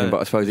the talking,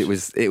 but I suppose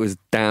it was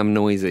damn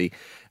noisy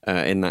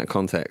in that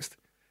context.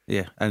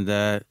 Yeah,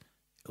 and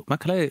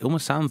Makelele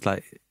almost sounds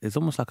like it's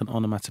almost like an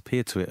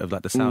onomatopoeia to it, of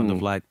like the sound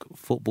of like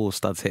football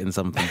studs hitting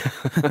something.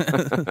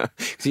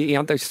 He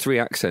had those 3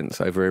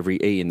 accents over every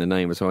E in the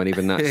name as well, and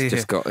even that's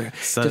just got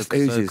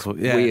oozes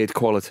weird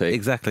quality.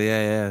 Exactly,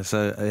 yeah.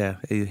 So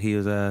he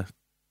was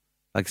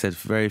like I said,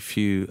 very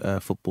few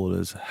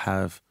footballers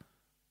have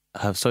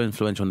so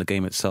influential in the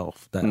game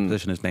itself that a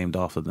position is named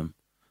after them.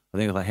 I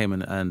think like him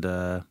and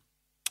I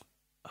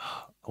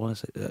want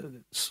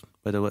to say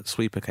where the word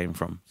sweeper came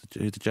from.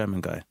 Who's the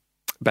German guy?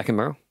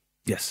 Beckenbauer?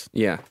 Yes.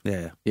 Yeah.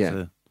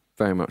 So,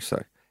 very much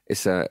so.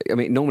 It's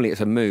normally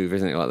it's a move,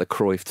 isn't it? Like the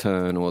Cruyff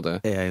turn or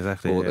the... Yeah,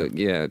 exactly. Or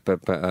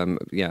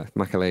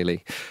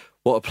Makelele.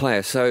 What a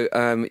player. So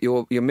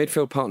your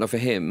midfield partner for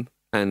him,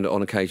 and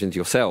on occasions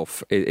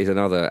yourself, is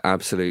another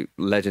absolute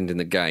legend in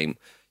the game.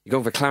 You're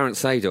going for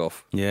Clarence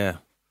Seedorf. Yeah.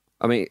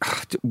 I mean,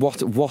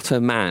 what a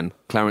man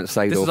Clarence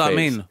Seedorf is. This is what I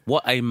mean.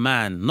 What a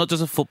man. Not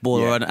just a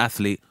footballer or an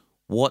athlete.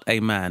 What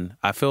a man.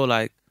 I feel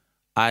like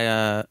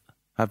I...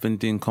 I've been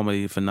doing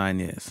comedy for 9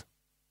 years,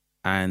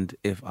 and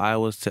if I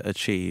was to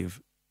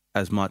achieve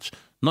as much,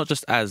 not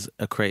just as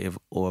a creative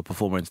or a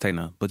performer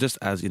entertainer, but just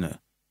as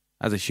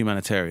as a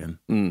humanitarian,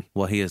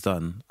 what he has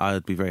done, I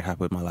would be very happy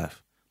with my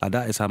life. Like,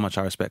 that is how much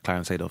I respect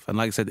Clarence Seedorf. And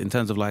like I said, in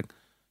terms of like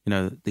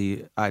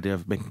the idea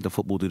of making the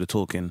football do the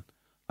talking,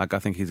 like I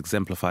think he's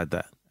exemplified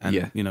that.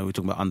 And we're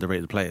talking about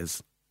underrated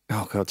players.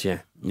 Oh, God,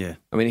 yeah. Yeah.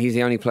 I mean, he's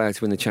the only player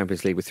to win the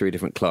Champions League with 3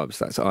 different clubs.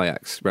 That's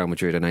Ajax, Real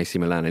Madrid and AC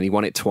Milan. And he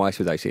won it twice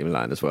with AC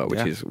Milan as well,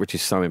 which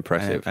is so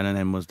impressive. And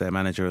then was their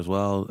manager as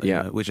well.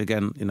 Yeah. Which,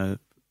 again,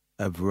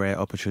 a rare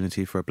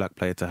opportunity for a black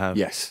player to have.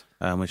 Yes.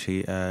 Which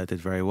he did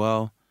very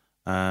well.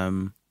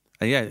 And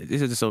yeah,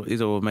 these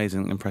are all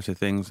amazing, impressive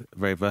things.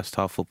 Very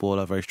versatile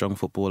footballer, very strong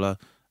footballer,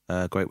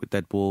 great with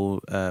dead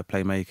ball,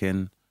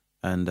 playmaking.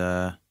 And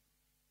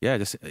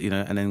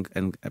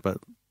but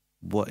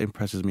what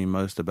impresses me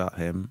most about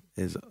him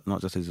is not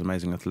just his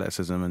amazing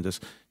athleticism and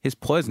just his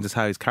poise and just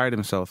how he's carried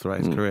himself throughout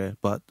his career,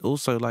 but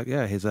also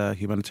his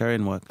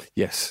humanitarian work.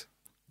 Yes,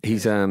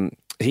 he's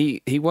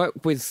he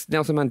worked with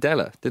Nelson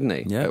Mandela, didn't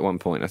he? Yeah. At one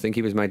point, I think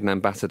he was made an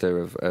ambassador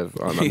of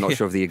I'm not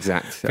sure of the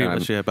exact Pretty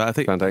much, but I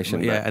think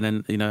foundation. Yeah,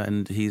 and then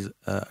and he's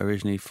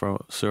originally from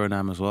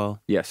Suriname as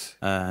well. Yes,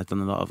 has done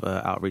a lot of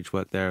outreach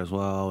work there as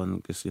well,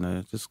 and just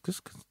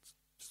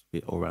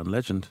be all round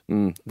legend.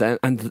 And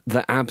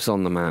the abs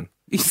on the man.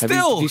 Did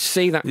you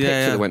see that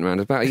picture that went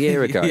around about a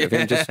year ago of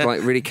him just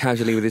like really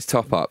casually with his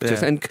top up,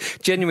 and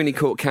genuinely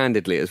caught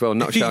candidly as well,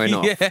 not showing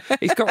off.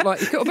 He's got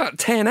about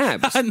 10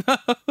 abs. I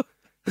know.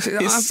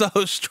 He's so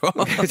strong.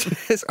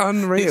 It's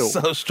unreal. He's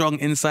so strong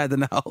inside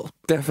and out.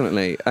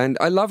 Definitely. And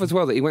I love as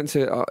well that he went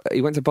to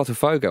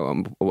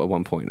Botafogo at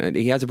one point, and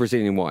he has a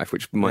Brazilian wife,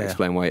 which might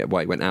explain why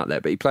he went out there.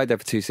 But he played there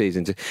for 2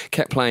 seasons,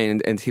 kept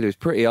playing until he was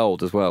pretty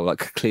old as well.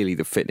 Like, clearly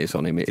the fitness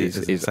on him is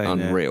insane,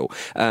 unreal.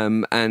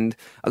 Yeah. And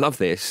I love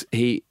this.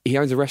 He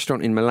owns a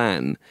restaurant in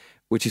Milan,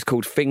 which is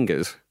called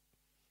Fingers.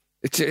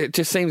 It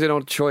just seems an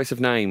odd choice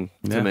of name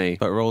to me.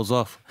 But it rolls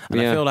off.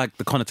 And I feel like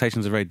the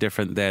connotations are very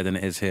different there than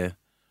it is here.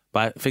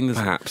 But Fingers,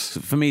 perhaps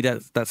for me,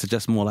 that's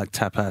just more like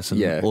tapas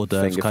and hors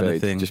d'oeuvres kind of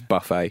thing. Just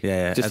buffet.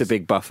 Yeah. Just a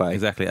big buffet.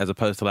 Exactly, as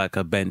opposed to like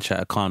a bench at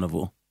a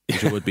carnival,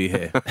 which it would be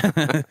here.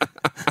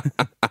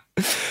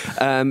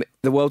 The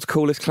world's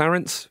coolest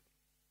Clarence?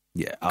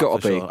 Yeah.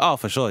 Gotta be. Sure. Oh,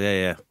 for sure.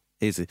 Yeah.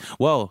 Easy.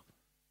 Well,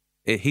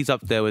 he's up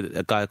there with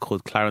a guy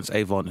called Clarence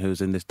Avant, who's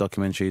in this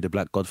documentary, The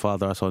Black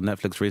Godfather, I saw on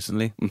Netflix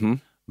recently. Mm-hmm.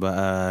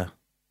 But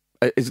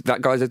is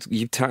that guy's?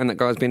 You telling that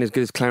guy's been as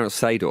good as Clarence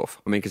Seedorf?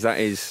 I mean, because that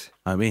is.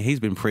 I mean,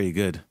 he's been pretty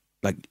good.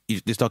 Like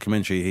this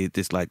documentary,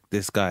 this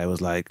guy was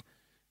like,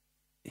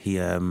 he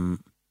was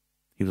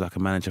like a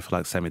manager for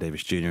like Sammy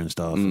Davis Jr. and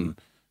stuff,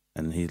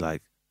 and he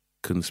like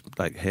couldn't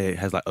like he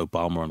has like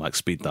Obama on like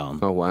speed dial.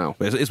 Oh wow!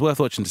 But it's worth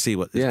watching to see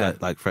what this guy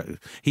like.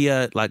 He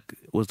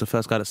was the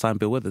first guy that signed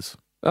Bill Withers.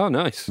 Oh,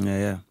 nice.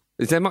 Yeah.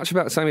 Is there much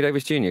about Sammy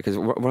Davis Jr.? Because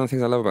one of the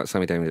things I love about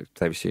Sammy Davis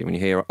Jr. when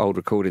you hear old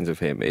recordings of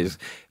him is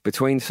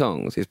between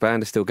songs, his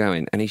band is still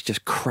going and he's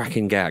just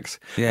cracking gags.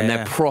 Yeah, and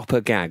they're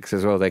proper gags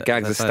as well. They're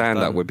gags a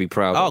stand-up would be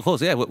proud of. Oh, of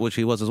course, yeah, which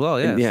he was as well,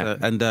 yeah. Yeah.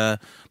 So,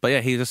 but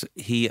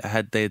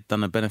yeah, they'd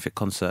done a benefit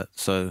concert.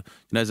 So,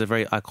 there's a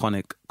very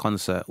iconic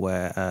concert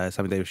where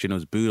Sammy Davis Jr.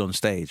 was booed on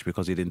stage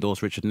because he'd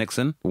endorsed Richard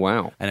Nixon.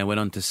 Wow. And then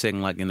went on to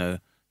sing like,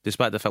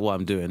 despite the fact what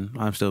I'm doing,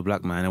 I'm still a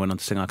black man. I went on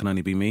to sing I Can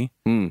Only Be Me.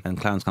 And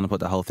Clarence kind of put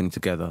that whole thing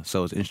together. So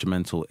it was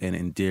instrumental in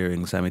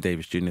endearing Sammy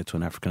Davis Jr. to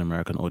an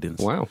African-American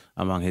audience. Wow.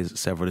 Among his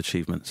several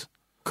achievements.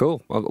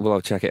 Cool. Well, I'll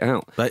check it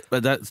out. But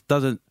that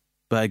doesn't...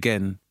 But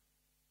again,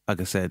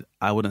 like I said,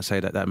 I wouldn't say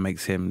that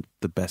makes him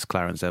the best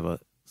Clarence ever.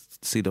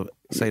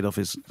 Seedorf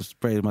is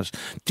pretty much...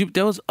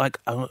 There was, like,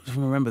 I don't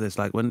remember this,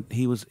 like, when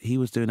he was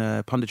doing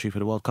a punditry for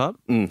the World Cup.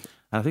 And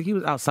I think he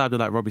was outside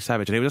with, like, Robbie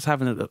Savage, and they were just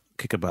having a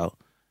kickabout.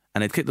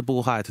 And they'd kick the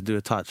ball high to do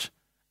a touch.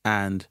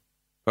 And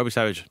Robbie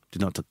Savage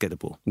did not get the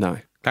ball. No.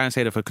 Clarence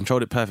Seedorf had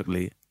controlled it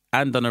perfectly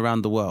and done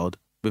around the world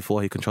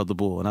before he controlled the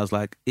ball. And I was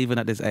like, even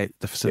at this age,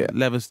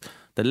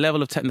 the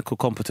level of technical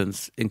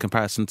competence in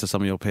comparison to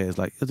some of your peers,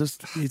 like,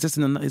 he's just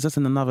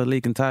in another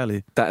league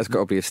entirely. That has got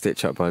to be a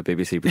stitch up by a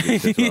BBC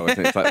producer as well.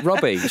 Isn't it? It's like,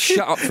 Robbie,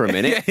 shut up for a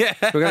minute.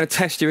 We're going to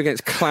test you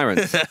against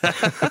Clarence.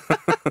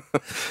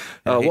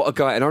 What a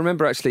guy. And I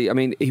remember actually, I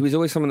mean, he was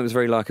always someone that was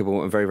very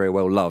likeable and very, very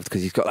well loved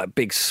because he's got that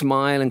big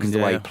smile and because the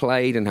way he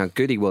played and how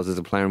good he was as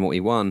a player and what he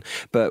won.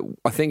 But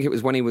I think it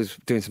was when he was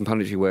doing some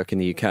punditry work in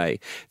the UK,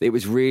 it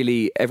was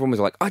really, everyone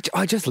was like,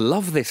 I just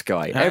love this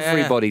guy.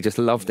 Everybody just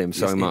loved him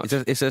so much.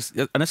 It's just,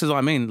 and this is what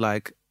I mean,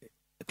 like,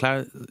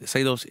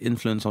 Seedorf's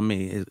influence on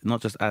me is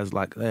not just as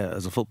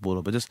a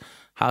footballer, but just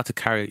how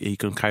you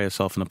can carry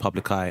yourself in the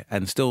public eye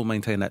and still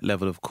maintain that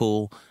level of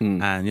cool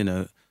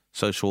and,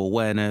 social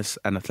awareness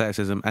and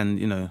athleticism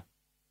and,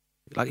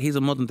 like he's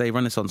a modern day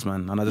Renaissance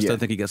man, and I just don't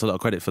think he gets a lot of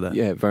credit for that.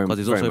 Yeah, very much.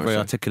 Because he's also very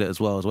articulate as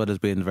well as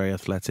being very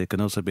athletic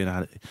and also being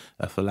a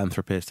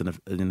philanthropist and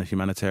a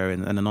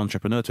humanitarian and an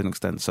entrepreneur to an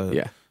extent. So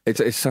yeah,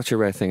 it's such a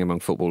rare thing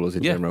among footballers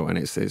in general, and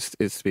it's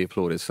to be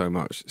applauded so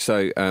much.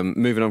 So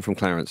moving on from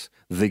Clarence,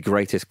 the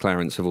greatest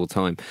Clarence of all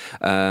time.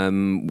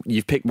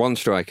 You've picked one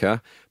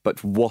striker,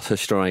 but what a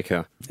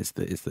striker! It's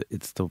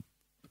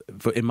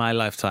in my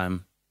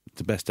lifetime,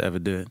 the best to ever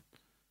do it.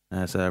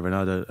 It's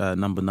Ronaldo,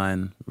 number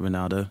 9,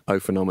 Ronaldo. Oh,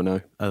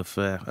 fenomeno. Oh,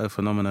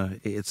 fenomeno.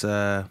 It's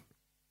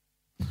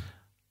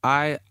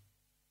I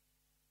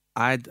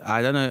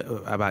don't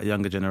know about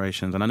younger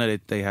generations, and I know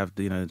they have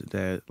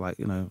they're like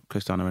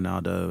Cristiano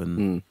Ronaldo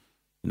and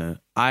You know,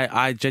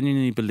 I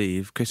genuinely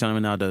believe Cristiano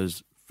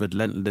Ronaldo's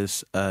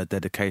relentless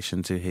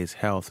dedication to his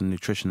health and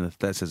nutrition and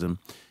athleticism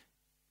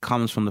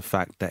comes from the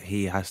fact that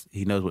he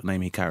knows what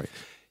name he carries.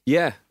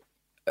 Yeah,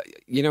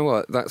 you know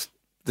what?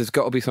 There's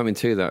got to be something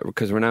to that,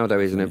 because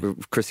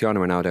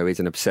Cristiano Ronaldo is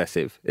an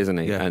obsessive, isn't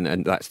he? Yeah.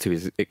 And that's to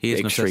his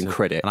extreme obsessive.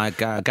 credit. And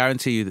I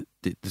guarantee you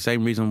the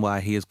same reason why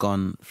he has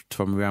gone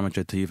from Real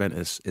Madrid to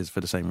Juventus is for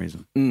the same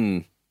reason.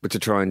 But to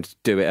try and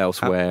do it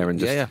elsewhere and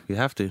just... Yeah, you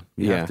have to.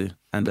 You have to.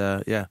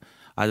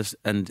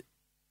 And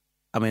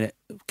I mean,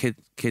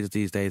 kids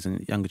these days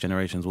and younger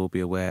generations will be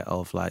aware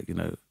of, like, you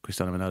know,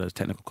 Cristiano Ronaldo's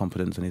technical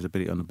competence and his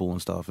ability on the ball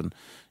and stuff. And,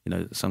 you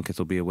know, some kids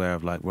will be aware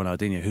of, like,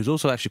 Ronaldinho, who's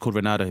also actually called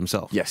Ronaldo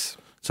himself. Yes.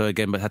 So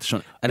again, but had to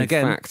show... And In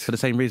again, fact, for the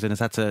same reason, has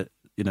had to,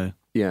 you know...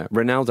 Yeah,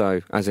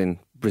 Ronaldo, as in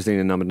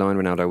Brazilian number 9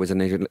 Ronaldo, was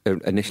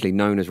initially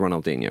known as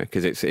Ronaldinho,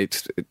 because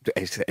it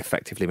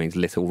effectively means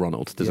Little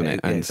Ronald, doesn't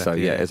it? And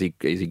exactly, as he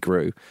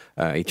grew,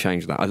 he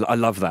changed that. I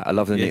love that. I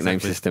love the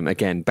nickname system.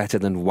 Again, better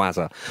than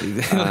Wazza.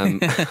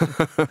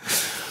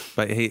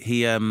 But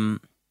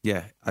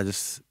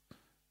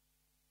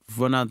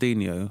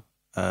Ronaldinho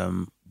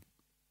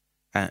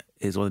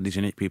is one of these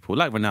unique people,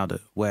 like Ronaldo,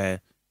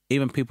 where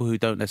even people who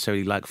don't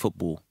necessarily like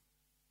football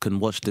can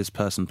watch this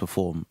person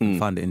perform and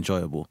find it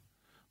enjoyable.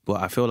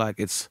 But I feel like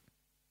it's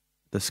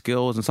the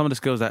skills and some of the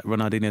skills that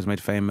Ronaldinho has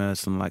made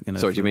famous, and, like, you know.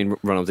 Sorry, do you mean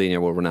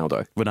Ronaldinho or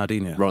Ronaldo?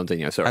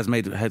 Ronaldinho, sorry. Has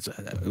made heads,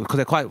 because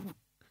they're quite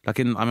like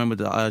I remember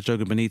the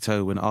Jogo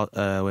Bonito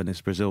when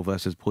it's Brazil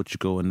versus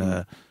Portugal,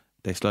 and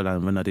they slow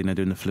down Ronaldinho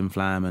doing the flim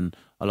flam and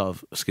a lot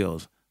of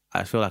skills.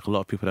 I feel like a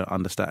lot of people don't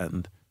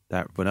understand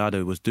that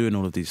Ronaldo was doing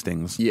all of these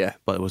things,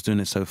 but it was doing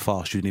it so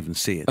fast you didn't even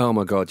see it. Oh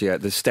my God, yeah,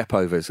 the step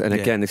overs, and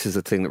again, this is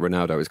the thing that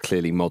Ronaldo has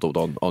clearly modelled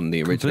on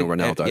the original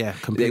Ronaldo. Yeah,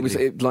 completely.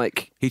 It was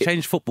he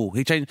changed football.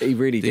 He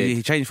really did.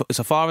 He changed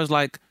so far as,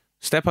 like,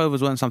 step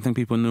overs weren't something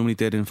people normally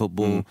did in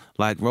football,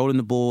 like rolling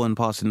the ball and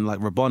passing, like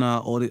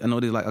Rabona, all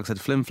these, like I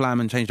said, flim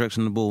flam and change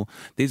direction of the ball.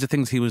 These are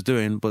things he was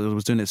doing, but he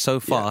was doing it so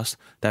fast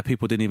that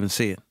people didn't even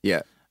see it.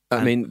 Yeah.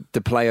 I mean,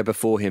 the player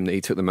before him that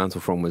he took the mantle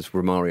from was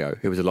Romario,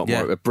 who was a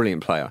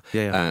brilliant player,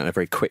 and a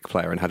very quick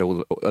player, and had a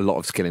lot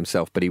of skill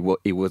himself. But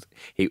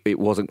it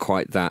wasn't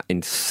quite that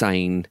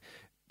insane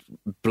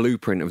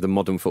blueprint of the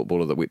modern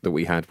footballer that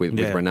we had with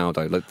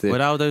Ronaldo.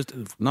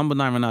 Ronaldo's number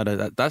 9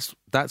 Ronaldo.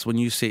 That's when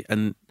you see,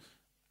 and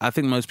I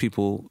think most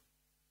people,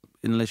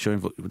 unless you're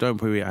don't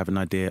probably have an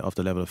idea of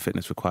the level of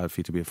fitness required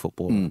for you to be a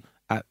footballer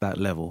at that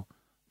level.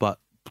 But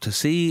to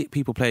see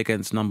people play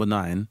against number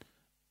 9.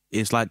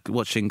 It's like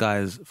watching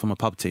guys from a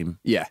pub team.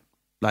 Yeah.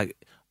 Like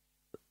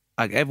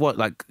everyone,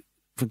 like,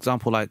 for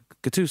example, like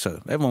Gattuso.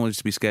 Everyone used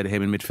to be scared of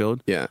him in midfield.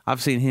 Yeah.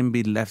 I've seen him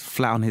be left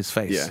flat on his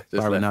face by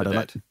Ronaldo.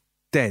 Like,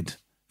 dead.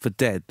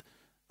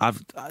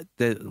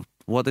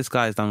 What this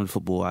guy has done with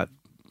football,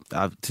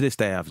 to this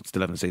day, I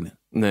still haven't seen it.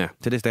 No.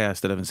 To this day, I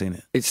still haven't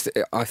seen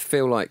it. I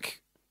feel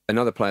like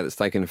another player that's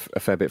taken a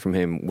fair bit from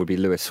him would be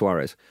Luis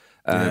Suarez.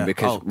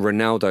 Because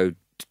Ronaldo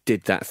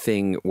did that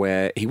thing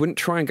where he wouldn't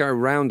try and go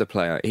around a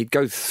player; he'd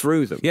go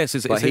through them. Yes,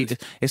 it's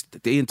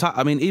the entire.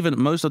 I mean, even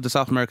most of the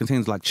South American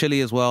teams, like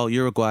Chile as well,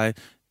 Uruguay,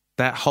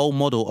 that whole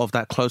model of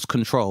that close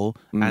control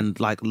and,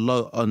 like,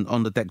 low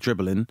on the deck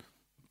dribbling,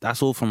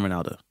 that's all from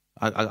Ronaldo.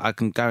 I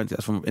can guarantee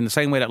that's from, in the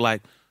same way that,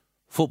 like,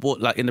 football,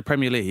 like in the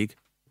Premier League,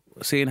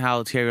 seeing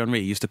how Thierry Henry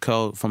used to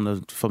curl from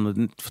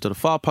the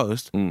far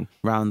post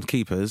round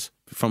keepers,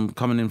 from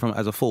coming in from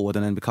as a forward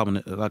and then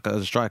becoming like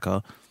as a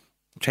striker.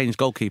 Changed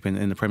goalkeeping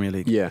in the Premier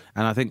League. Yeah.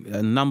 And I think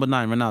number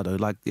 9, Ronaldo,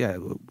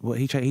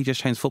 he just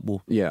changed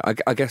football. Yeah,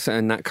 I guess,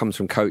 and that comes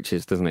from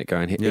coaches, doesn't it?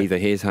 Going, either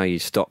here's how you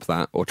stop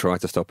that or try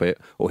to stop it,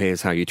 or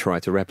here's how you try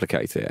to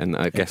replicate it. And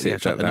I guess I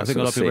think a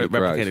lot of people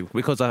replicate it,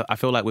 because I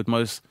feel like with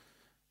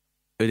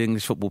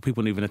English football,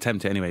 people don't even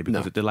attempt it anyway,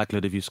 because the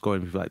likelihood of you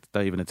scoring, people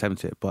don't even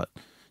attempt it. But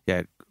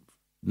yeah,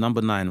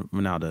 number 9,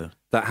 Ronaldo.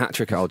 That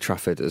hat-trick at Old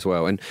Trafford as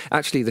well. And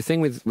actually, the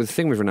thing with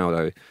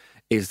Ronaldo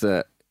is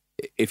that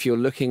if you're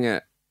looking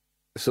at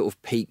sort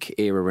of peak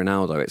era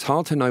Ronaldo, it's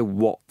hard to know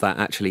what that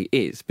actually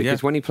is,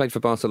 because when he played for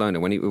Barcelona,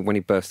 when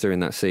he burst through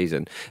in that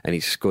season and he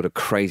scored a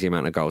crazy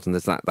amount of goals, and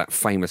there's that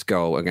famous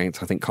goal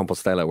against, I think,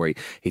 Compostela, where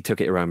he took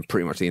it around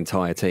pretty much the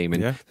entire team,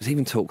 and there's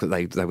even talk that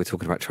they were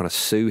talking about trying to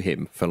sue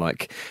him for,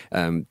 like,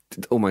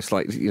 almost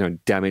like, you know,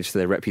 damage to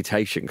their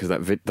reputation, because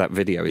that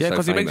video is so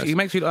famous. Yeah, because he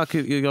makes you look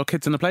like your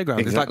kids in the playground.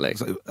 Exactly.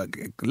 It's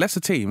like,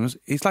 lesser teams,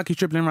 it's like he's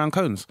dribbling around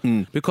cones,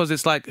 because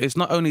it's like, it's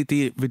not only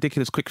the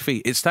ridiculous quick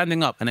feet, it's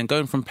standing up and then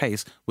going from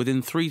pace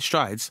within 3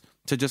 strides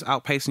to just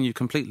outpacing you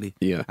completely.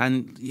 Yeah.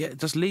 And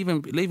just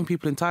leaving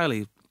people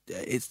entirely.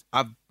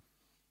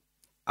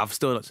 I've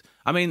still not,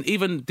 I mean,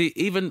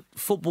 even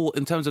football,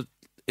 in terms of,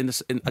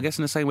 I guess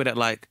in the same way that,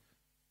 like,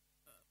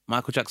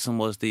 Michael Jackson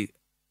was the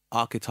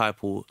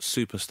archetypal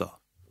superstar.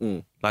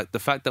 Like, the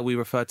fact that we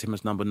refer to him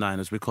as number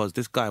 9 is because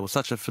this guy was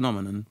such a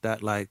phenomenon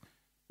that, like,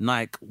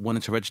 Nike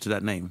wanted to register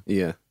that name.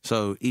 Yeah.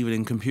 So even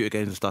in computer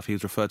games and stuff, he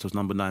was referred to as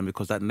number 9,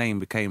 because that name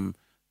became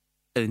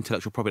an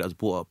intellectual property that was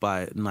brought up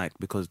by Nike,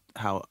 because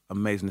how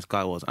amazing this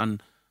guy was.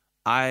 And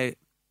I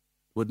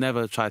would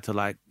never try to,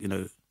 like, you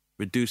know,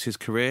 reduce his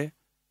career.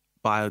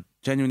 But I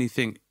genuinely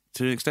think,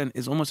 to an extent,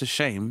 it's almost a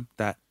shame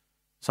that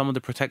some of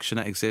the protection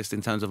that exists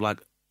in terms of like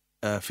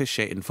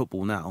officiating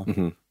football now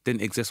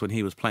didn't exist when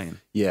he was playing.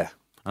 Yeah.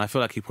 And I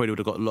feel like he probably would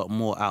have got a lot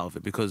more out of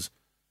it because,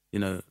 you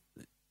know,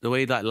 the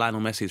way that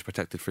Lionel Messi is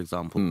protected, for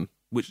example,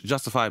 which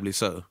justifiably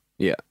so.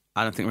 Yeah.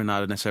 I don't think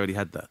Ronaldo necessarily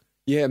had that.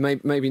 Yeah,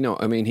 maybe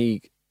not. I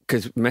mean,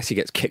 because Messi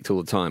gets kicked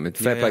all the time, and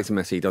fair play to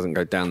Messi, he doesn't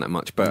go down that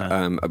much. But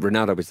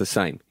Ronaldo was the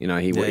same. You know,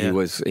 he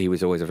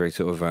was always a very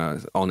sort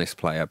of honest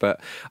player. But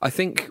I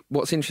think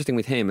what's interesting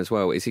with him as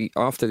well is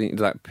after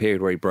that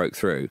period where he broke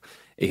through,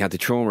 he had the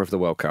trauma of the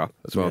World Cup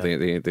as well,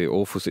 the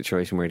awful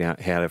situation where he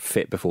had a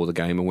fit before the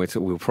game, and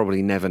we'll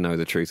probably never know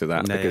the truth of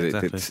that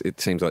because it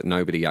seems like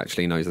nobody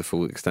actually knows the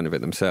full extent of it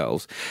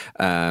themselves.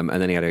 And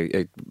then he had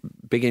a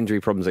big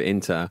injury problems at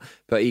Inter,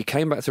 but he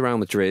came back to Real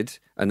Madrid,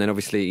 and then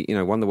obviously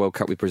won the World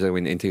Cup with Brazil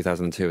in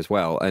 2002 as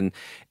well. And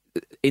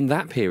in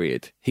that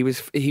period, he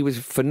was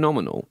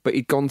phenomenal, but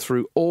he'd gone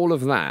through all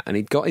of that, and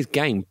he'd got his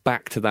game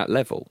back to that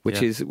level,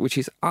 which is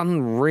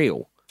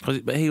unreal.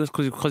 But he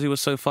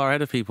was so far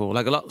ahead of people.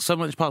 Like so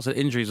much parts of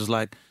the injuries was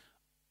like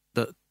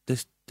the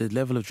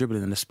level of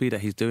dribbling and the speed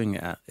that he's doing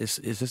it at. It's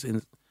just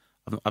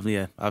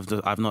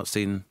I've not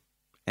seen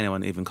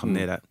anyone even come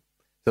near that.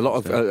 A lot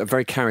of a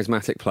very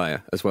charismatic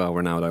player as well,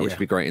 Ronaldo, which would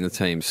be great in the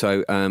team.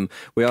 So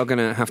we are going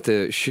to have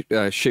to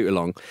shoot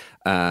along,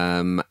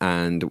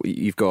 and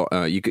you've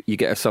got you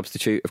get a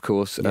substitute, of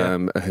course,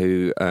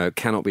 who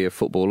cannot be a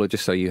footballer,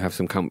 just so you have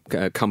some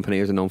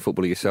company as a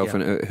non-footballer yourself. Yeah.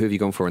 And who have you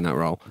gone for in that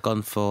role?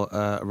 Gone for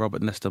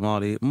Robert Nesta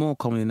Marley, more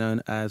commonly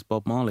known as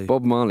Bob Marley.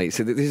 Bob Marley.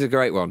 So this is a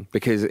great one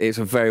because it's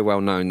very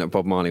well known that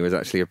Bob Marley was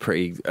actually a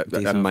pretty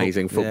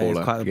amazing footballer. Yeah,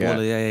 he's quite a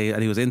baller,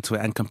 and he was into it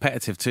and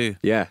competitive too.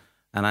 Yeah.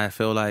 And I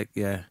feel like,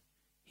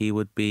 he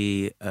would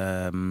be,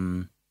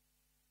 so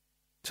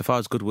far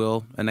as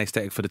goodwill and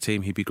aesthetic for the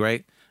team, he'd be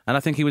great. And I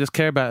think he would just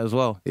care about it as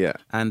well. Yeah.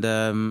 And,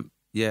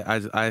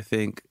 I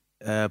think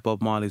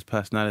Bob Marley's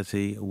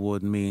personality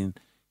would mean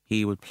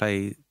he would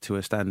play to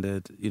a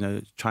standard,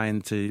 try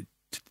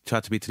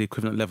to be to the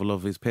equivalent level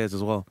of his peers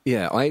as well.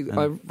 Yeah,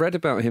 I read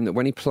about him that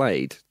when he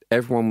played,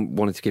 everyone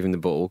wanted to give him the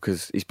ball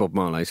because he's Bob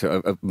Marley, so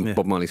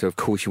of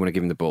course you want to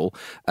give him the ball.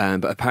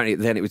 But apparently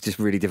then it was just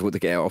really difficult to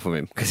get it off of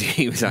him because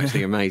he was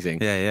actually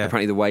amazing.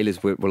 Apparently the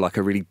Wailers were like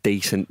a really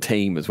decent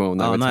team as well,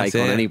 and they would take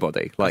on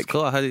anybody. Like, that's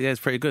cool. I heard it's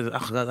pretty good.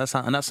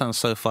 That sounds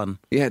so fun.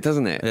 Yeah,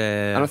 doesn't it?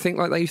 Yeah. And I think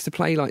like they used to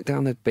play like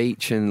down the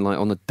beach and like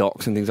on the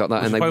docks and things like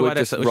that, and they would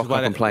just rock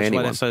up and play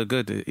anyone. Which is why they're so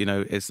good.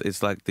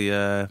 It's like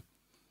the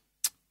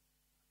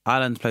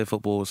Ireland play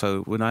football.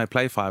 So when I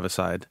play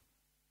five-a-side,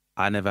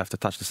 I never have to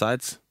touch the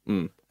sides.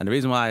 And the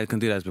reason why I can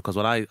do that is because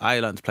when I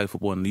learned to play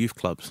football in the youth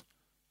clubs.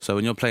 So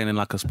when you're playing in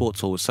like a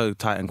sports hall, it's so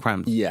tight and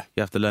cramped. Yeah.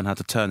 You have to learn how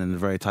to turn in a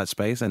very tight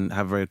space and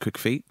have very quick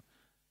feet.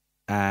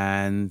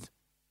 And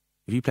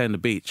if you play on the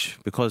beach,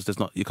 because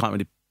you can't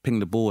really ping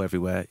the ball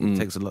everywhere, it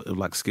takes a lot of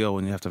like skill,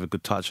 and you have to have a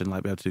good touch and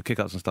like be able to do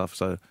kick-ups and stuff.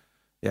 So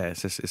yeah, it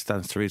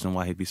stands to reason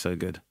why he'd be so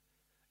good.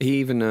 He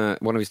even,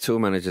 one of his tour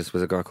managers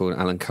was a guy called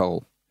Alan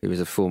Cole. He was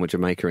a former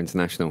Jamaica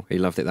international. He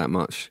loved it that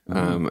much.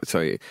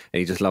 So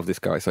he just loved this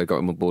guy, so he got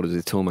him on board as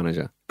his tour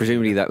manager.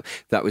 Presumably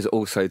that was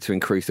also to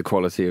increase the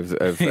quality of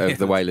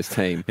the Wailers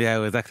team. Yeah,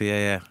 well, exactly.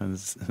 Yeah. And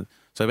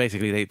so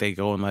basically they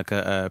go on like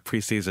a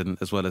pre-season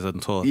as well as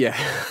on tour. Yeah.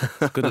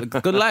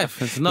 Good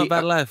life. It's not a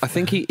bad life. I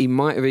think he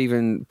might have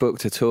even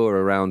booked a tour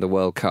around the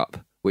World Cup,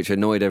 which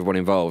annoyed everyone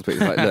involved. But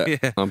he's like,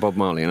 look, I'm Bob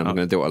Marley and I'm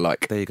going to do what I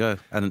like. There you go.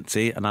 And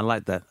I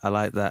like that. I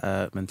like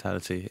that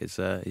mentality.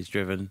 He's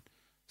driven,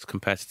 it's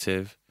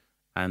competitive,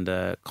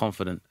 and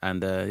confident,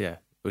 and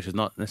which is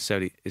not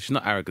necessarily, it's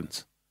not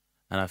arrogance.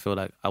 And I feel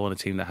like I want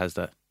a team that has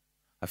that.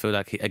 I feel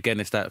like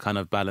it's that kind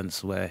of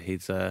balance where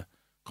he's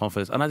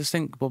confident. And I just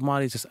think Bob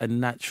Marley's just a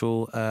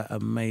natural,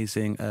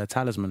 amazing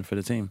talisman for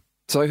the team.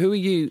 So who are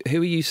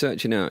you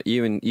searching out?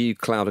 You,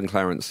 Cloud and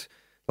Clarence,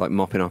 like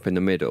mopping up in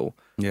the middle.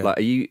 Yeah. Like,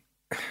 are you?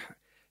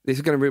 This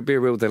is going to be a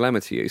real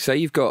dilemma to you. Say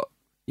you've got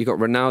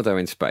Ronaldo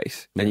in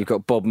space and you've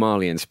got Bob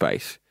Marley in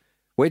space.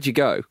 Where'd you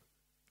go?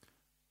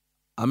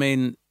 I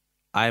mean,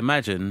 I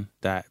imagine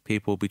that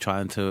people will be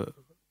trying to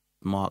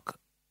mark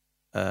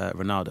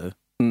Ronaldo.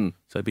 So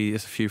it'd be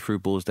just a few through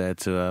balls there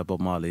to Bob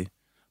Marley.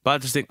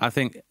 But I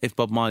think if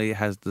Bob Marley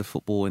has the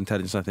football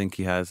intelligence I think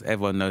he has,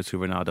 everyone knows who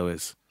Ronaldo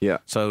is. Yeah.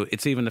 So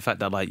it's even the fact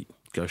that like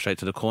go straight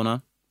to the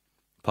corner,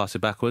 pass it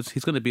backwards.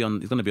 He's going to be on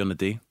the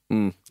D. He's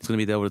going to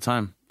be there all the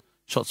time.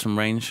 Shots from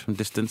range, from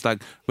distance.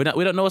 Like we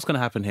don't know what's going to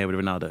happen here with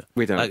Ronaldo.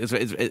 We don't. Like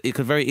it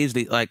could very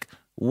easily like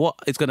what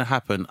is going to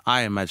happen.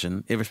 I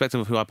imagine, irrespective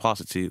of who I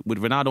pass it to, with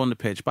Ronaldo on the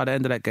pitch, by the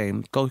end of that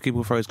game, goalkeeper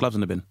will throw his gloves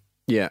in the bin.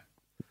 Yeah.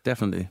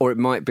 Definitely. Or it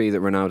might be that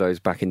Ronaldo's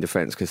back in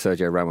defence because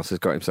Sergio Ramos has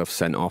got himself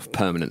sent off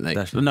permanently.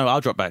 No,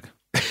 I'll drop back.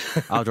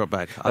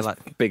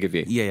 That's big of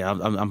you. Yeah,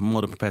 I'm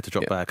more than prepared to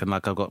drop back. And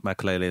like I've got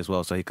Makelele as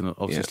well, so he can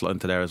obviously slot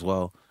into there as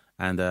well.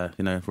 And,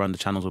 run the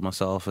channels with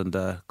myself and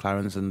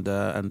Clarence and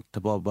to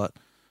Bob. But,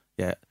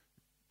 yeah,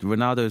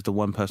 Ronaldo is the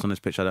one person on this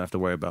pitch I don't have to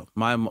worry about.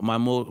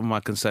 My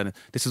concern,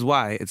 this is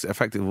why it's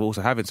effective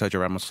also having Sergio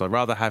Ramos. So I'd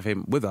rather have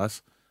him with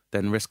us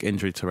than risk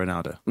injury to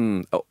Ronaldo.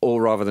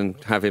 Or rather than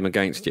have him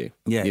against you.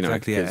 Yeah, you know,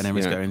 exactly. And then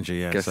risk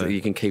injury. Yeah, guess so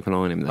you can keep an eye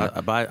on him there.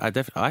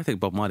 I think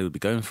Bob Marley would be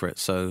going for it.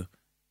 So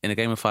in a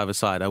game of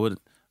five-a-side,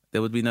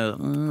 there would be no.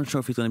 I'm not sure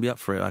if he's going to be up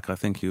for it. Like I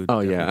think he would. Oh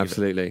yeah,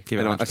 absolutely. Give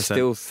it and I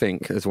still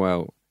think as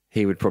well,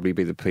 he would probably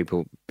be the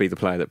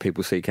player that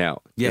people seek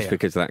out, just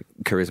because of that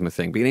charisma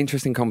thing. Be an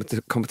interesting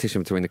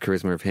competition between the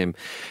charisma of him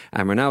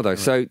and Ronaldo. Right.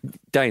 So,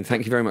 Dane,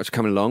 thank you very much for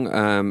coming along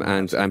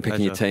and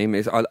picking your team.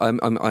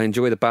 I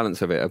enjoy the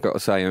balance of it, I've got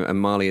to say,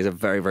 and Marley is a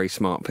very, very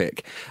smart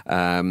pick.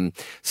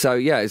 So,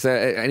 yeah, is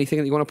there anything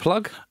that you want to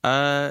plug?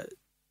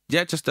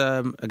 Yeah, just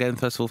again,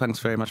 first of all, thanks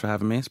very much for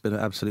having me. It's been an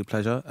absolute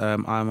pleasure.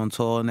 I'm on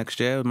tour next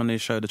year with my new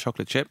show, The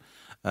Chocolate Chip.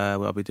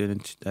 What I'll be doing in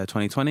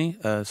 2020.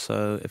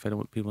 So if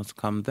anyone people wants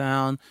to come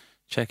down,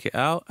 check it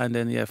out. And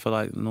then for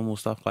like normal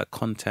stuff like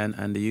content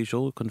and the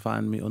usual, you can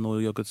find me on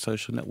all your good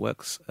social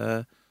networks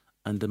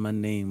under my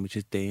name, which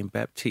is Dane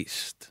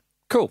Baptiste.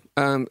 Cool.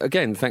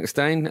 Again, thanks,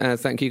 Dane.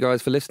 Thank you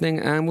guys for listening,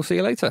 and we'll see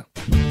you later.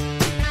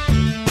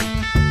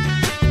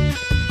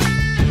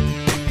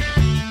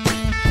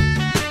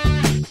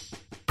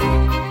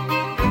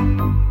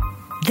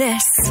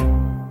 This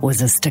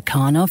was a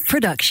Stakhanov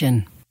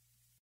production.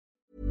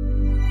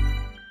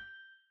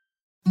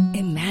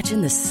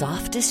 Imagine the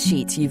softest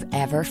sheets you've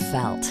ever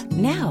felt.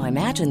 Now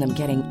imagine them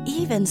getting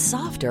even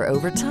softer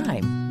over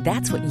time.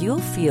 That's what you'll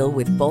feel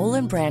with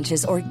Boll &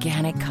 Branch's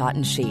organic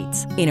cotton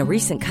sheets. In a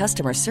recent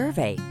customer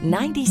survey,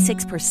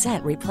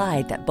 96%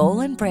 replied that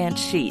Boll & Branch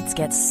sheets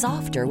get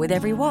softer with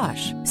every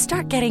wash.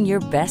 Start getting your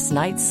best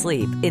night's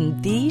sleep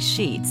in these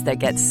sheets that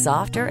get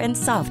softer and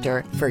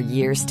softer for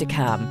years to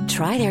come.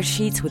 Try their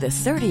sheets with a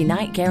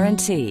 30-night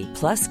guarantee.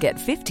 Plus, get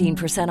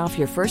 15% off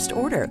your first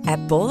order at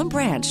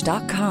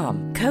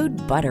bollandbranch.com. Code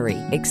BUTTERY.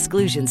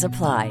 Exclusions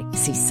apply.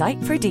 See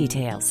site for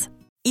details.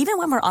 Even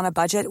when we're on a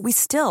budget, we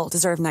still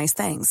deserve nice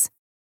things.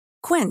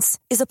 Quince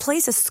is a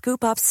place to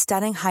scoop up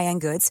stunning high-end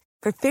goods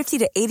for 50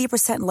 to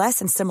 80% less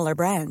than similar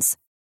brands.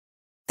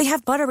 They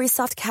have buttery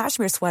soft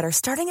cashmere sweaters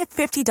starting at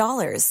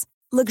 $50,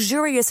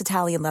 luxurious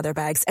Italian leather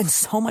bags, and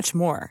so much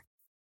more.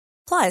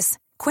 Plus,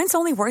 Quince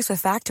only works with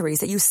factories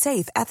that use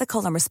safe,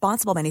 ethical, and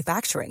responsible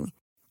manufacturing.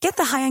 Get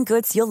the high-end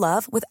goods you'll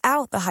love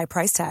without the high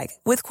price tag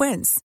with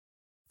Quince.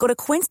 Go to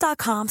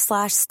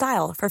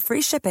quince.com/style for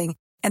free shipping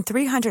and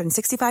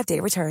 365-day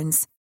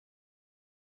returns.